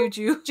 bad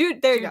juju.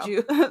 There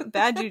you go.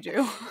 Bad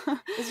juju.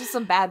 It's just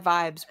some bad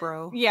vibes,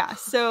 bro. Yeah,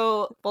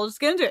 so we'll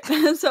just get into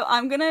it. So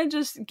I'm gonna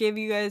just give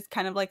you guys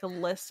kind of like a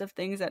list of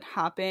things that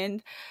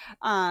happened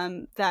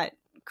that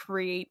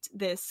create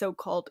this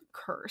so-called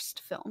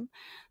cursed film.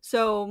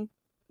 So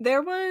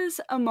there was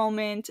a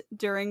moment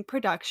during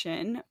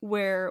production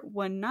where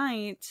one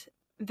night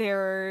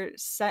their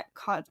sets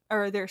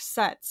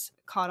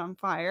caught on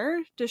fire,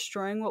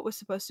 destroying what was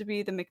supposed to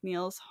be the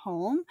McNeil's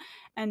home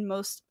and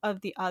most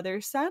of the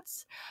other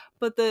sets.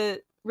 But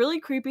the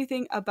really creepy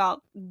thing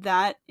about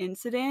that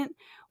incident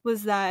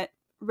was that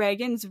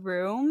Reagan's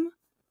room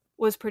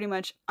was pretty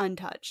much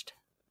untouched.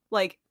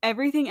 Like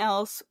everything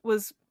else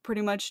was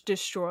pretty much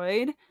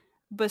destroyed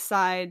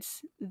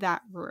besides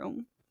that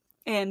room.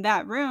 And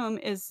that room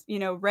is, you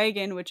know,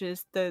 Reagan, which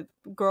is the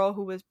girl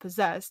who was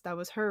possessed. That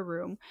was her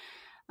room.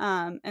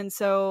 And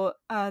so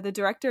the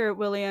director,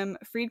 William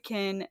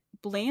Friedkin,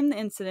 blamed the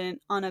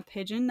incident on a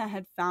pigeon that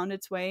had found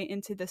its way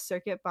into the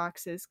circuit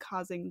boxes,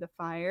 causing the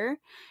fire.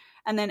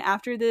 And then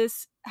after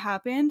this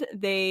happened,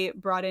 they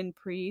brought in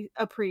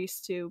a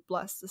priest to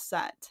bless the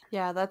set.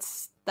 Yeah,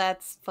 that's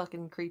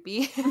fucking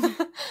creepy.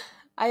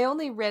 I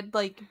only read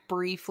like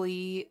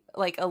briefly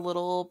like a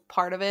little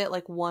part of it,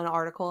 like one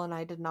article, and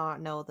I did not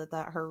know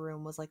that her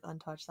room was like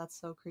untouched. That's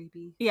so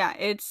creepy. Yeah,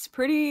 it's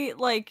pretty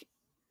like,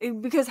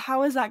 because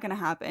how is that going to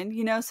happen,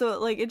 you know? So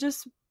like it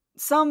just,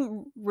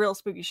 some real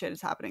spooky shit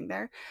is happening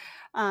there.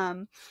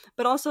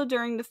 But also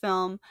during the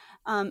film,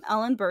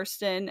 Ellen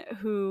Burstyn,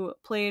 who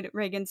played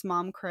Reagan's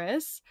mom,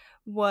 Chris,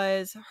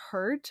 was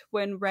hurt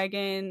when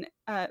Reagan,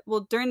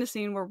 during the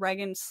scene where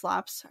Reagan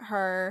slaps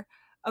her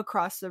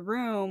across the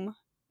room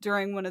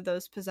during one of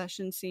those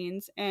possession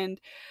scenes. And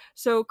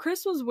so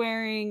Chris was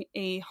wearing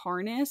a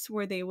harness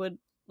where they would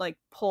like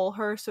pull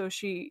her so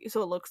it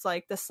looks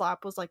like the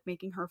slap was like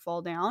making her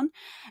fall down.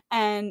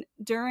 And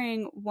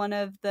during one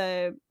of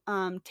the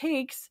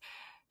takes,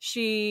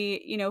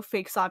 she, you know,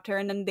 fake slapped her,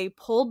 and then they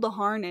pulled the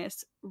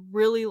harness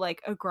really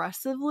like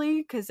aggressively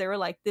because they were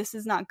like, this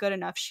is not good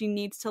enough, she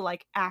needs to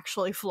like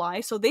actually fly.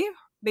 So they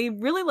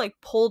really like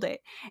pulled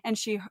it, and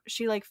she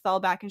like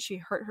fell back and she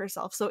hurt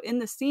herself. So in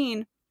the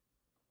scene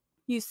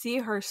you see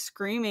her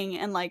screaming,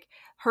 and like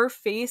her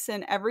face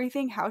and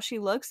everything, how she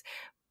looks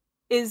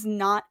is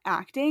not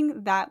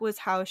acting. That was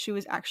how she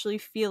was actually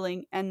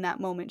feeling in that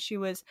moment. She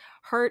was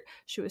hurt,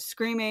 she was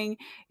screaming,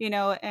 you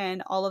know,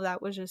 and all of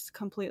that was just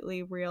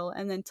completely real.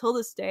 And then till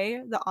this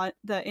day,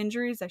 the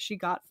injuries that she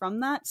got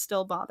from that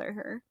still bother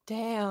her.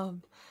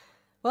 Damn.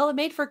 Well, it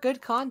made for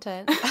good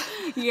content.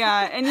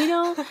 Yeah, and you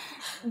know,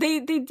 they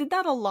did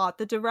that a lot.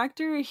 The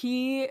director,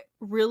 he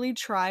really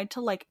tried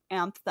to like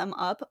amp them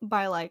up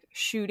by like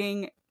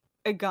shooting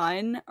a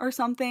gun or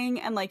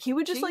something, and like he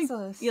would just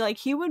like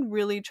he would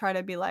really try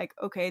to be like,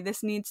 okay,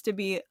 this needs to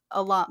be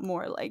a lot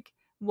more like,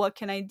 what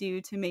can I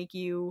do to make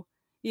you,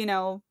 you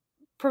know,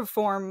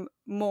 perform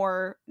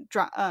more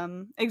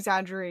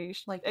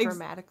exaggeration, like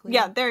dramatically.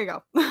 Yeah, there you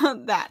go.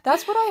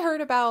 That's what I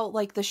heard about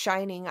like The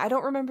Shining. I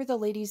don't remember the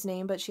lady's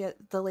name, but she had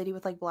the lady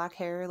with like black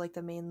hair, like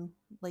the main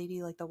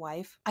lady, like the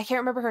wife. I can't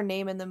remember her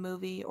name in the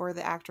movie or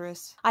the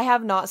actress. I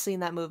have not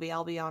seen that movie,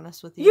 I'll be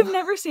honest with you. You've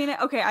never seen it?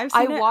 Okay, I've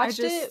seen it. I watched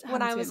it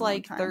when I haven't was seen it in a long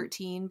like time.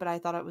 13, but I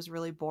thought it was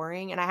really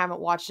boring, and I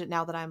haven't watched it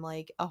now that I'm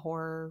like a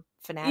horror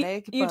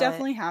fanatic. You but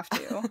definitely have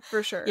to,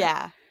 for sure.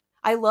 Yeah.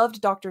 I loved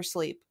Dr.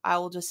 Sleep. I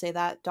will just say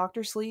that.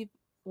 Dr. Sleep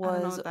I don't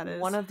know was what that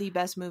is. one of the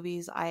best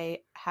movies I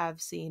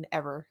have seen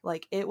ever.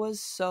 Like, it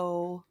was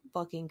so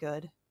fucking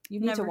good.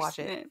 You need Never to watch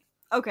seen it.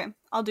 Okay,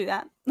 I'll do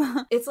that.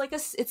 It's like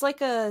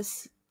a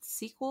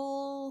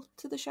sequel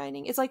to The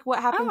Shining. It's like what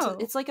happened to,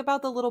 it's like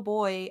about the little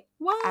boy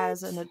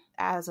as an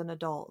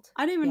adult.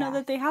 I didn't even know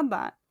that they had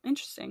that.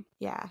 Interesting.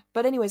 Yeah.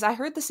 But anyways, I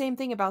heard the same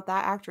thing about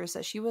that actress,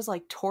 that she was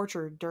like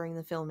tortured during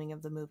the filming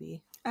of the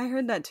movie. I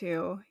heard that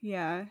too.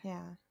 Yeah.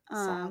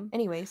 Sad.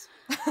 Anyways.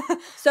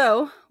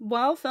 So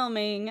while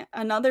filming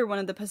another one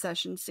of the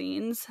possession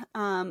scenes,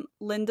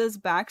 Linda's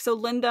back. So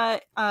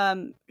Linda,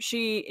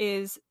 she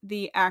is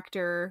the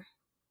actor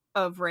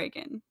of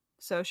Reagan.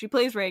 So she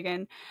plays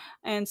Reagan.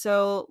 And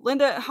so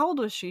Linda, how old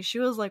was she? She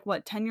was like,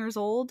 what, 10 years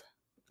old?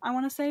 I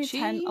want to say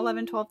 10,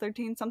 11, 12,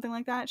 13, something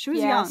like that. She was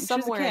young.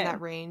 Somewhere she was a kid. In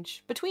that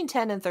range. Between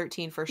 10 and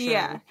 13 for sure.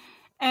 Yeah.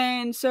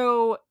 And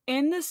so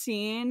in the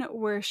scene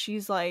where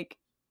she's like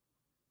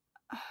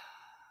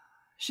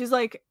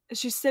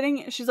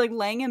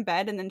laying in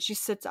bed, and then she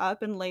sits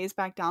up and lays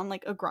back down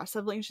like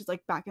aggressively, and she's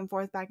like back and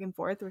forth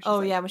where she's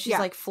when she's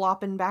like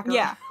flopping back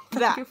around,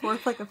 back and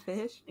forth like a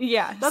fish.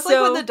 Yeah, that's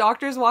like when the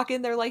doctors walk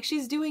in, they're like,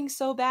 she's doing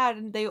so bad,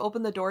 and they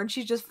open the door and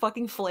she's just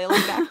fucking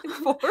flailing back and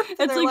forth.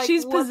 It's like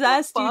she's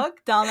possessed, you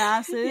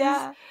dumbasses.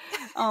 Yeah.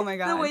 Oh my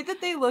god. The way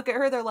that they look at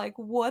her, they're like,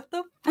 what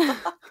the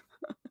fuck?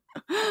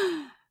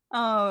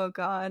 Oh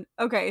god.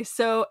 Okay,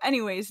 so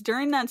anyways,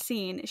 during that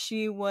scene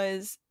she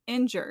was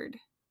injured,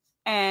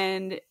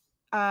 and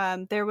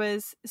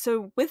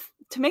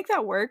to make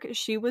that work,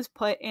 she was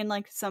put in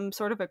like some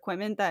sort of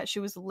equipment that she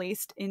was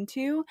laced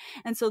into,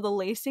 and so the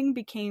lacing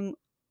became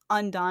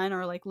undone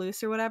or like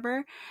loose or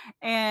whatever,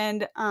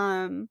 and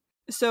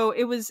so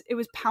it was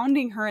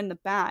pounding her in the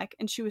back,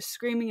 and she was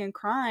screaming and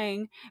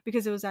crying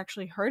because it was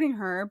actually hurting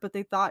her, but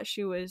they thought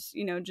she was,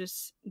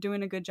 just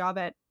doing a good job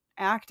at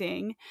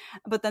acting,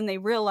 but then they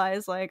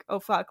realized like, oh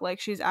fuck, like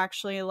she's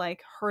actually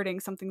like hurting,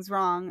 something's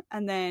wrong,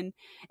 and then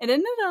it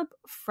ended up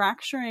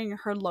fracturing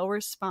her lower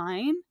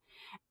spine,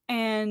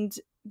 and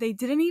they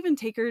didn't even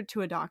take her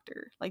to a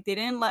doctor. Like they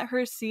didn't let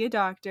her see a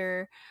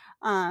doctor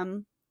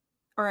or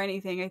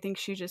anything. I think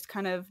she just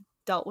kind of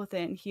dealt with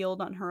it and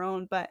healed on her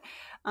own. But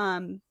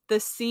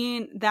that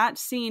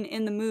scene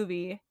in the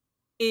movie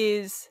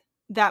is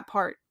that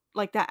part,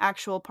 like that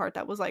actual part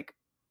that was like,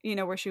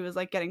 where she was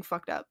like getting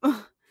fucked up.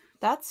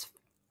 That's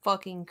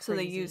fucking crazy. So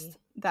they used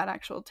that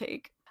actual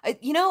take.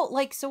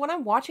 So when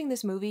I'm watching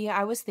this movie,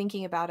 I was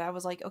thinking about it. I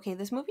was like, okay,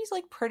 this movie's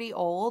like pretty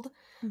old,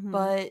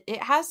 but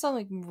it has some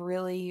like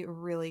really,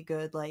 really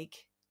good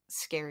like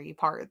scary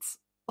parts.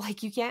 Like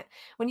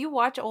when you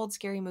watch old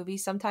scary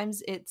movies,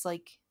 sometimes it's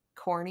like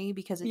corny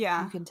because you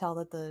can tell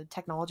that the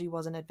technology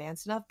wasn't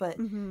advanced enough, but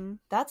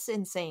that's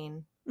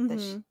insane.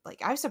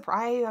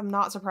 That I'm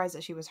not surprised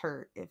that she was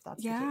hurt, if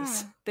that's the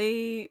case.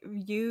 They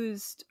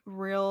used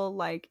real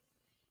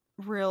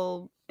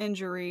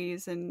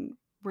injuries and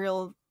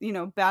real,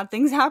 bad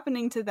things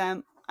happening to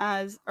them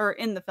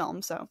in the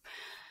film. So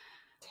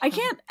I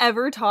can't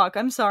ever talk.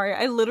 I'm sorry.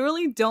 I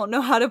literally don't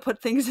know how to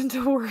put things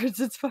into words.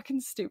 It's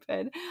fucking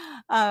stupid.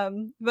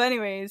 But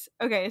anyways,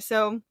 okay,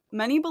 so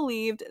many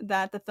believed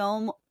that the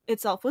film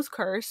itself was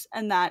cursed,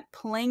 and that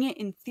playing it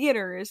in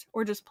theaters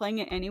or just playing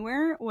it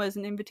anywhere was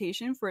an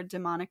invitation for a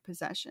demonic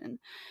possession.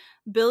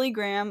 Billy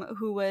Graham,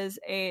 who was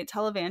a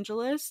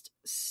televangelist,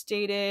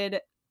 stated,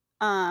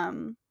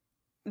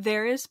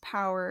 there is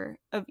power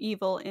of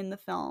evil in the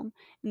film,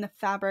 in the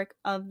fabric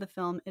of the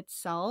film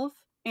itself.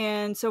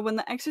 And so when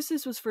The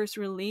Exorcist was first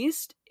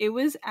released, it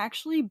was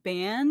actually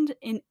banned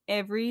in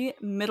every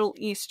Middle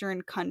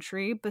Eastern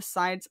country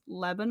besides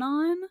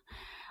Lebanon.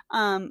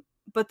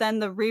 But then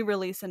the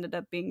re-release ended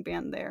up being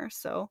banned there.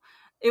 So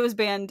it was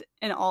banned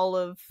in all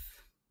of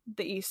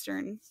the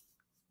Eastern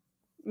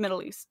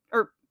Middle East,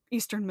 or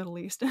Eastern Middle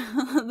East,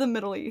 the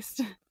Middle East.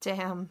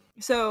 Damn.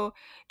 So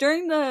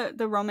during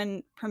the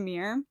Roman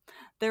premiere,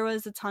 there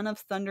was a ton of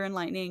thunder and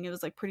lightning. It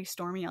was like pretty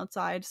stormy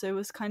outside, so it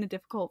was kind of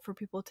difficult for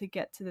people to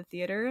get to the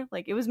theater.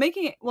 Like it was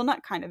it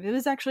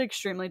was actually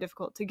extremely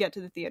difficult to get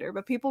to the theater,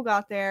 but people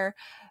got there.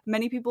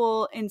 Many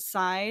people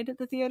inside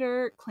the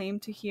theater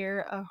claimed to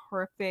hear a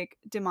horrific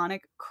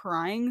demonic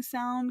crying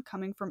sound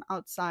coming from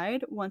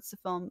outside once the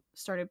film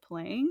started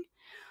playing.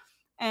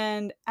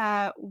 And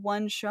at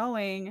one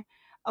showing,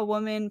 a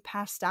woman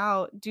passed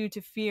out due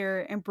to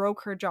fear and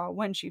broke her jaw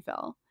when she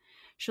fell.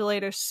 She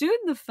later sued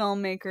the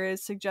filmmakers,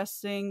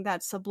 suggesting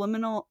that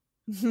subliminal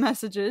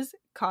messages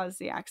caused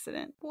the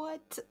accident.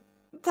 What?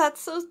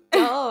 That's so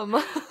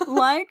dumb.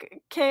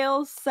 Like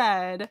Kayle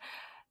said,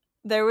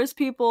 there was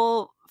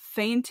people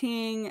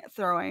fainting,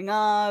 throwing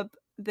up.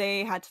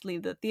 They had to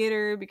leave the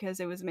theater because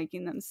it was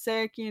making them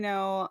sick, you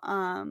know.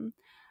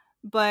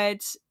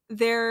 But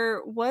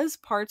there was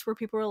parts where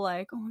people were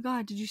like, oh my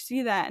god, did you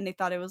see that? And they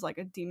thought it was like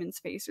a demon's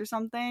face or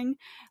something,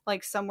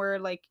 like somewhere,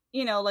 like,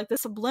 you know, like the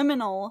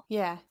subliminal.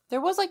 Yeah,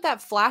 there was like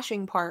that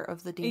flashing part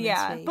of the demon's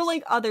face. But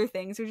like other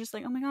things are just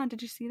like, oh my god,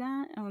 did you see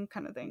that?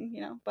 Kind of thing,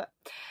 you know. But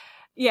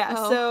yeah,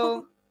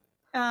 so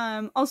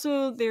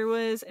also there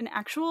was an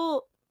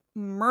actual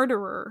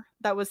murderer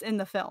that was in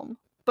the film,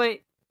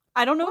 but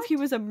I don't know if he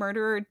was a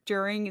murderer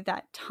during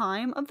that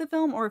time of the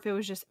film or if it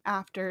was just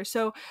after.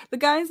 So the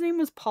guy's name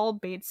was Paul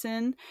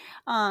Bateson.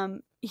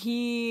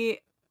 He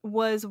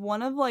was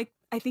one of, like,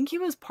 I think he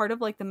was part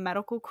of like the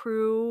medical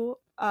crew,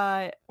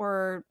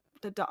 or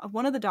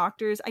one of the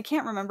doctors. I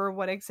can't remember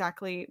what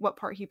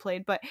part he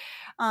played, but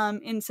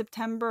in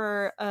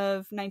September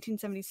of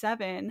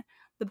 1977,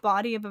 the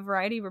body of a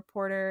Variety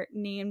reporter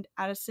named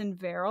Addison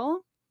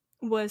Verrill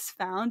was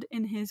found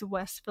in his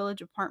West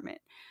Village apartment.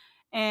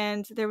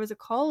 And there was a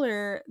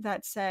caller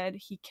that said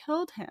he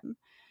killed him.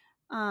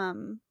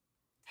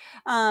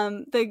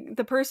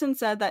 The person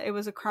said that it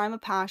was a crime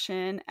of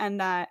passion, and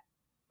that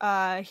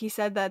he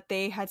said that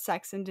they had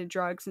sex and did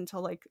drugs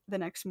until like the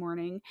next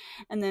morning.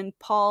 And then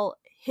Paul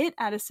hit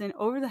Addison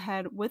over the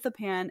head with a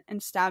pan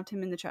and stabbed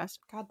him in the chest.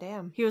 God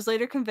damn. He was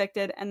later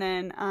convicted, and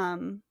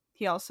then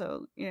he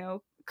also, you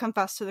know,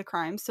 confessed to the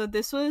crime. So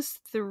this was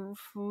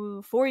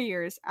 4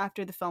 years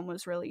after the film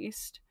was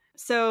released.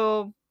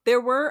 So there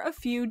were a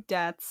few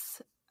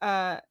deaths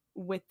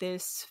with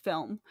this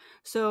film.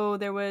 So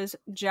there was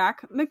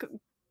Jack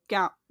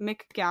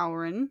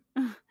McGowan,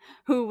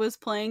 who was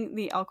playing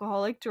the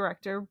alcoholic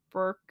director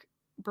Burke,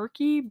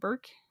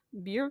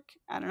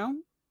 I don't know.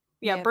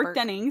 Yeah, Burke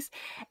Dennings,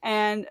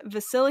 and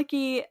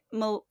Vasiliki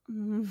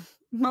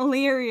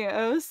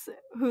Malerios,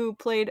 who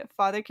played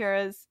Father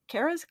Kara's,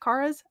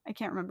 I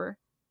can't remember.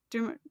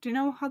 Do you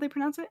know how they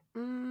pronounce it?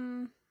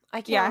 I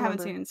can't remember. I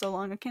haven't seen it in so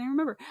long, I can't even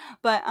remember.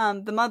 But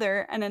the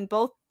mother, and then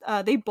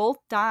they both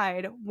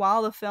died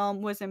while the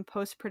film was in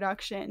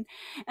post-production.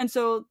 And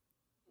so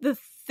the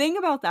thing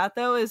about that,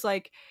 though, is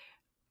like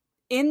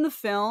in the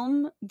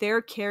film,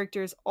 their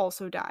characters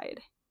also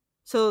died.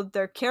 So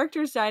their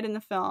characters died in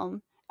the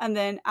film, and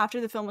then after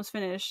the film was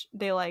finished,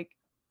 they like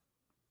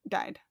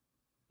died.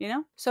 You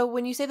know? So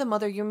when you say the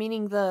mother, you're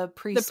meaning the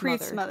priest's mother. The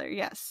priest's mother,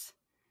 yes.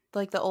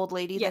 Like the old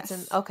lady yes.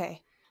 that's in.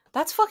 Okay.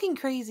 That's fucking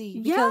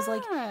crazy. Because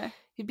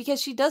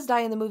because she does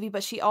die in the movie,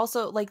 but she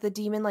also, like, the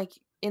demon, like,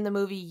 in the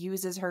movie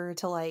uses her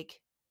to, like,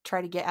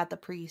 try to get at the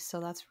priest.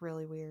 So that's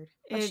really weird.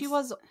 But she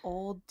was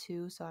old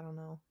too, so I don't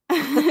know.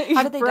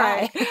 How did they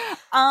die?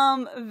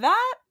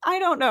 That I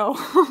don't know.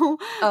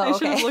 I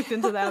should have looked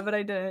into that, but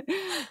I didn't.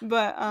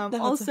 But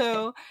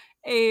also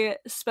a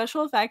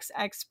special effects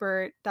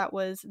expert that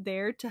was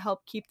there to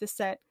help keep the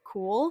set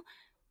cool,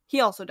 he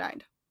also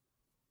died.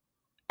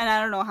 And I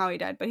don't know how he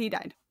died, but he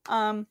died.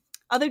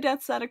 Other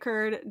deaths that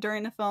occurred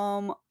during the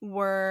film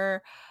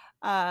were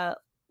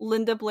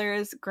Linda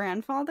Blair's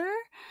grandfather,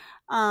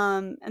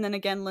 and then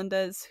again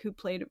Linda's, who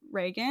played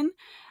Reagan,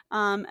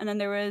 and then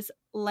there was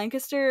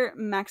Lancaster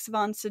Max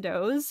von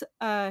Sydows.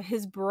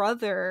 His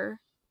brother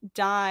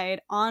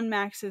died on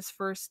Max's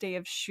first day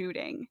of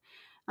shooting,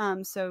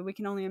 so we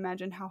can only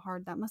imagine how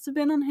hard that must have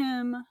been on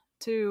him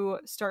to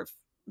start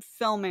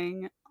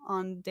filming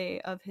on the day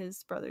of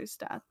his brother's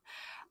death.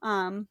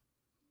 And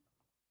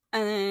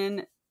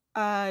then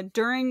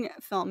during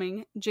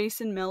filming,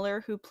 Jason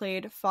Miller, who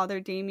played Father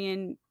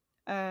Damien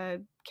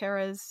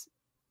Kara's,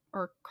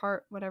 or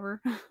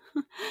whatever,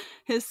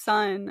 his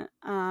son,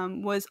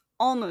 was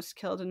almost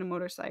killed in a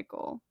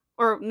motorcycle.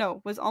 Or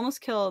no, was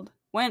almost killed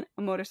when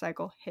a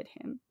motorcycle hit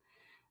him.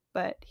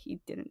 But he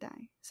didn't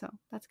die, so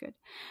that's good.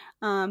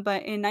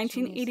 But in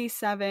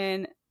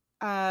 1987,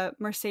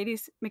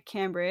 Mercedes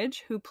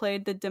McCambridge, who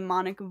played the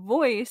demonic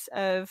voice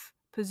of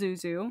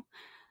Pazuzu,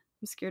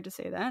 I'm scared to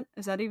say that.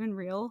 Is that even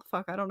real?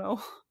 Fuck, I don't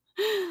know.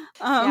 Yeah,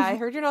 I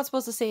heard you're not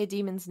supposed to say a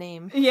demon's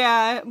name.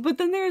 Yeah, but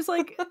then there's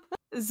like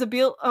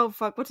Zabil. Oh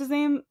fuck, what's his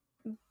name?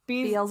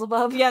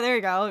 Beelzebub. Yeah, there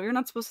you go. You're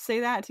not supposed to say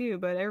that too,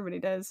 but everybody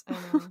does. I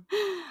know.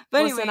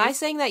 But listen, I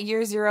sang that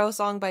Year Zero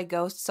song by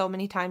Ghost so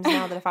many times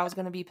now that if I was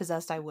going to be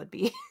possessed, I would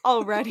be.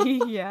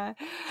 Already, yeah.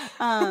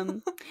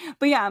 But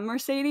yeah,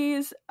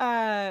 Mercedes,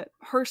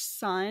 her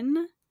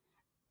son.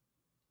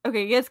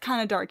 Okay, it's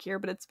kind of dark here,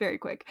 but it's very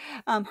quick.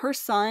 Her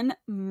son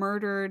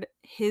murdered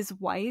his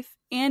wife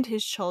and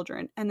his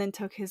children and then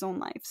took his own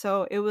life.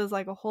 So it was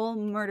like a whole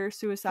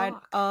murder-suicide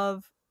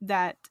of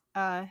that,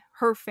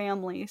 her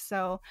family.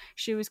 So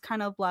she was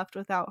kind of left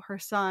without her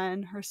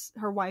son,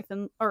 her wife,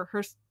 or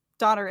her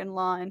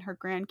daughter-in-law and her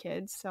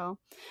grandkids. So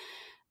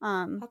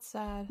that's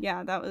sad.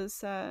 Yeah, that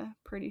was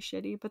pretty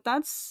shitty. But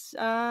that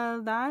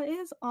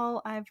is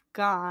all I've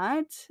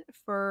got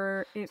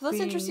for it. So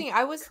that's interesting.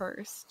 I was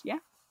cursed. Yeah.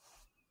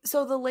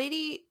 So the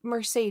lady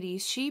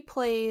Mercedes, she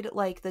played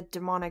like the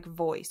demonic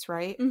voice,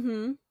 right?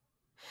 Mm-hmm.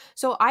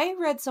 So I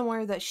read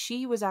somewhere that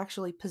she was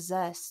actually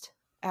possessed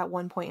at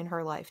one point in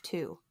her life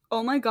too.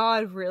 Oh my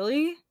god,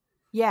 really?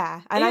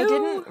 Yeah, and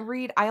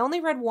Ew. I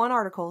only read one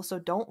article, so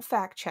don't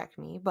fact check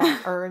me,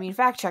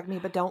 fact check me,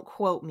 but don't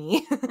quote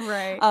me.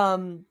 Right.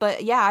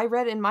 But yeah, I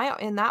read in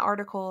that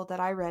article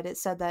that I read, it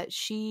said that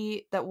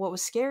that what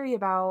was scary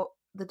about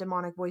the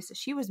demonic voice that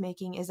she was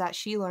making is that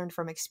she learned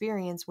from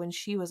experience when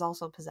she was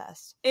also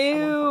possessed at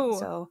one point. Ew.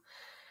 So,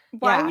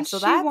 Why yeah, would so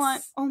she want?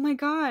 that's Oh my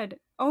god.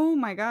 Oh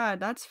my god.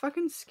 That's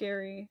fucking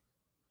scary.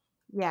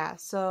 yeah,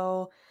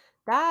 so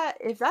that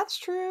if that's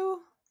true,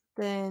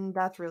 then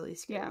that's really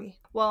Yeah. scary.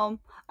 Well,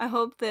 I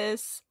hope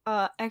this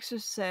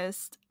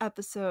Exorcist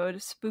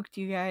episode spooked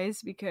you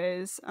guys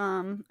because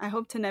I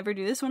hope to never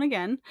do this one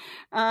again.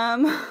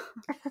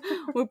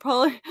 We'll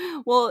probably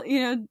well,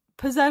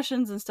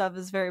 possessions and stuff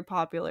is very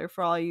popular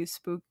for all you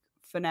spook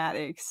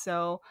fanatics.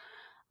 So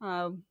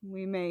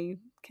we may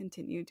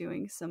continue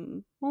doing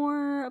some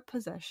more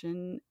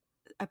possession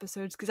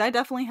episodes because I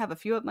definitely have a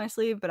few up my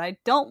sleeve, but I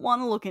don't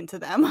want to look into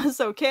them.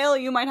 So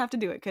Kayla, you might have to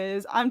do it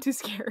because I'm too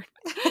scared.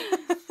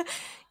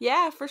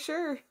 Yeah, for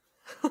sure.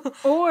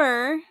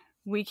 Or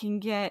we can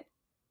get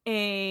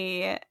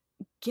a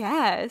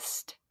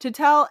guest to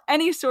tell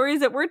any stories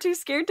that we're too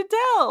scared to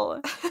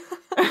tell.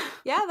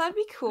 Yeah, that'd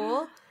be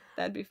cool.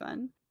 That'd be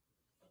fun.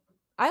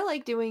 I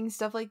like doing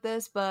stuff like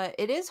this, but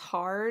it is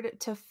hard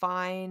to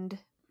find.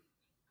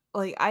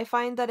 Like, I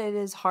find that it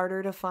is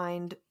harder to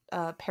find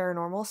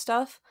paranormal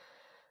stuff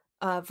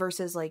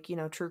versus, like,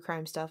 true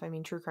crime stuff. I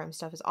mean, true crime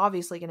stuff is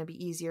obviously going to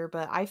be easier,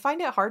 but I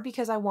find it hard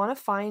because I want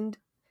to find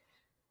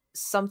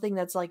something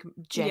that's like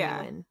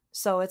genuine. Yeah.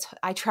 So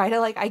I try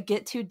to I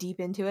get too deep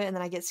into it and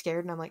then I get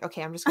scared and I'm like,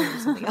 okay, I'm just going to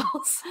do something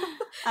else.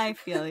 I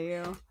feel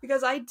you.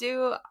 Because I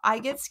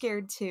get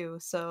scared too.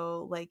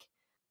 So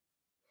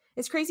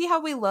it's crazy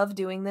how we love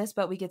doing this,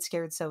 but we get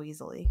scared so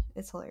easily.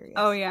 It's hilarious.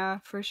 Oh, yeah,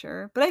 for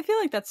sure. But I feel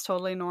like that's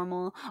totally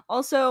normal.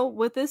 Also,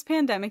 with this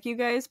pandemic, you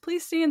guys,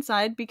 please stay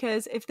inside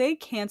because if they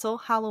cancel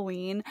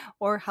Halloween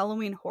or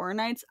Halloween Horror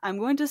Nights, I'm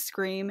going to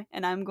scream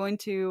and I'm going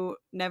to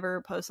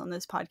never post on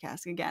this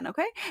podcast again,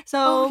 okay?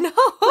 So no.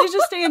 please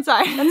just stay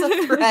inside. That's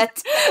a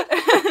threat.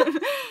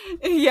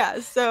 Yeah,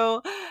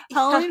 so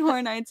Halloween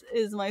Horror Nights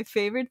is my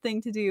favorite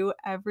thing to do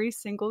every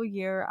single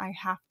year. I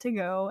have to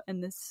go,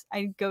 and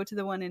I go to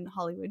the one in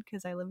Hollywood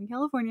because I live in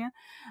California.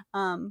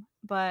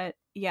 But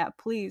yeah,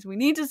 please, we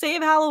need to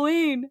save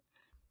Halloween.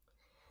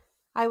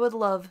 I would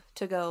love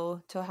to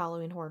go to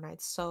Halloween Horror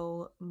Nights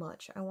so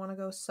much. I want to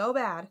go so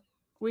bad.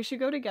 We should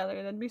go together.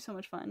 That'd be so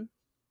much fun.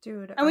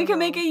 Dude, and we can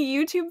make a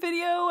YouTube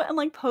video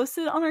and post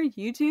it on our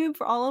YouTube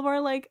for all of our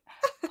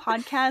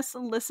podcast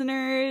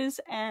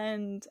listeners,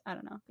 and I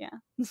don't know. Yeah.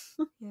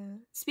 Yeah.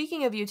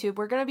 Speaking of YouTube,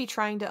 we're going to be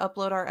trying to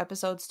upload our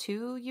episodes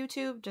to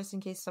YouTube just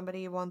in case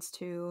somebody wants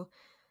to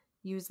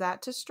use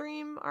that to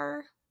stream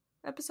our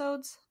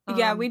episodes.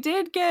 Yeah, we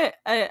did get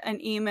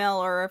an email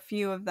or a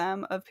few of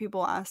them of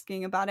people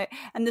asking about it,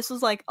 and this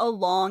was a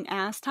long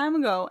ass time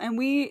ago, and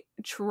we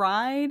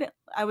tried.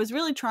 I was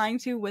really trying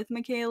to with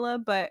Michaela,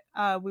 but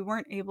we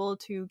weren't able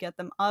to get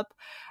them up.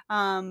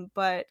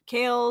 But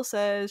Kayle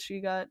says she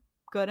got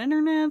good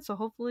internet, so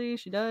hopefully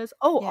she does.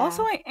 Oh, yeah.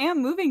 Also I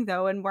am moving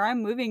though, and where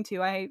I'm moving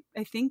to, I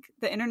think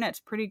the internet's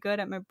pretty good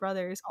at my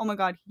brother's. Oh my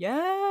god,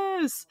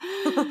 yes.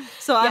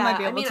 So yeah, I might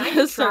be able to I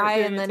can try,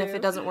 and then if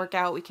it doesn't work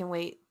out, we can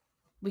wait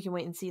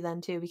and see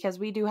then too, because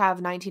we do have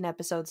 19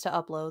 episodes to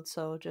upload,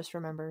 so just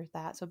remember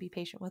that. So be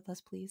patient with us,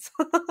 please.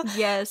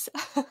 Yes.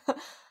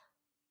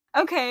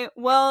 Okay,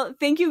 well,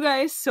 thank you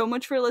guys so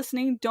much for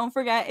listening. Don't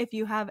forget, if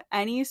you have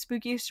any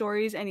spooky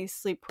stories, any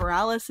sleep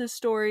paralysis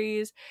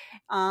stories,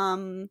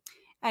 any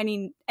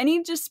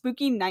just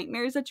spooky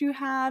nightmares that you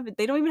have,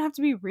 they don't even have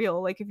to be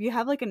real. If you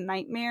have a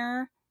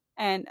nightmare,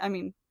 and I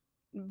mean,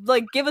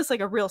 give us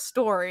a real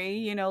story,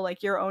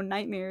 your own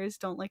nightmares.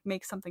 Don't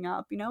make something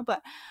up,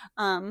 but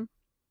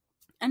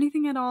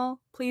anything at all,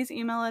 please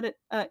email it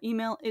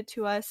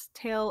to us,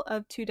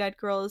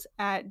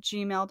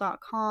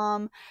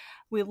 taleoftwodeadgirls@gmail.com.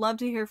 We'd love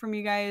to hear from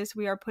you guys.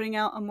 We are putting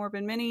out a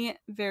Morbid Mini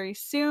very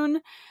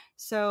soon,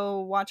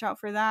 so watch out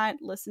for that.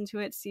 Listen to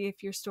it, see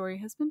if your story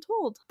has been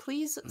told.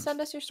 Please send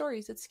us your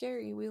stories. It's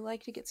scary. We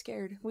like to get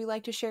scared. We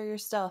like to share your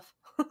stuff.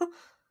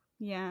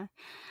 Yeah.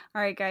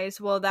 All right, guys.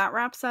 Well, that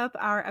wraps up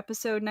our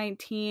episode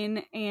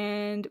 19,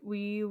 and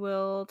we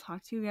will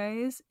talk to you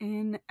guys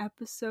in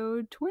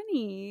episode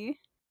 20.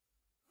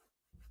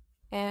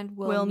 And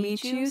we'll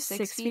meet you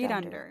 6 feet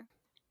under.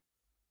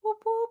 Whoop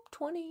whoop,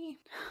 20.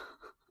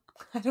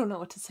 I don't know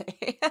what to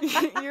say.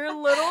 Your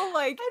little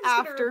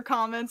after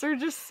comments are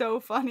just so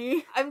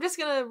funny. I'm just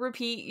gonna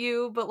repeat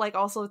you, but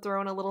also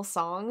throw in a little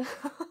song.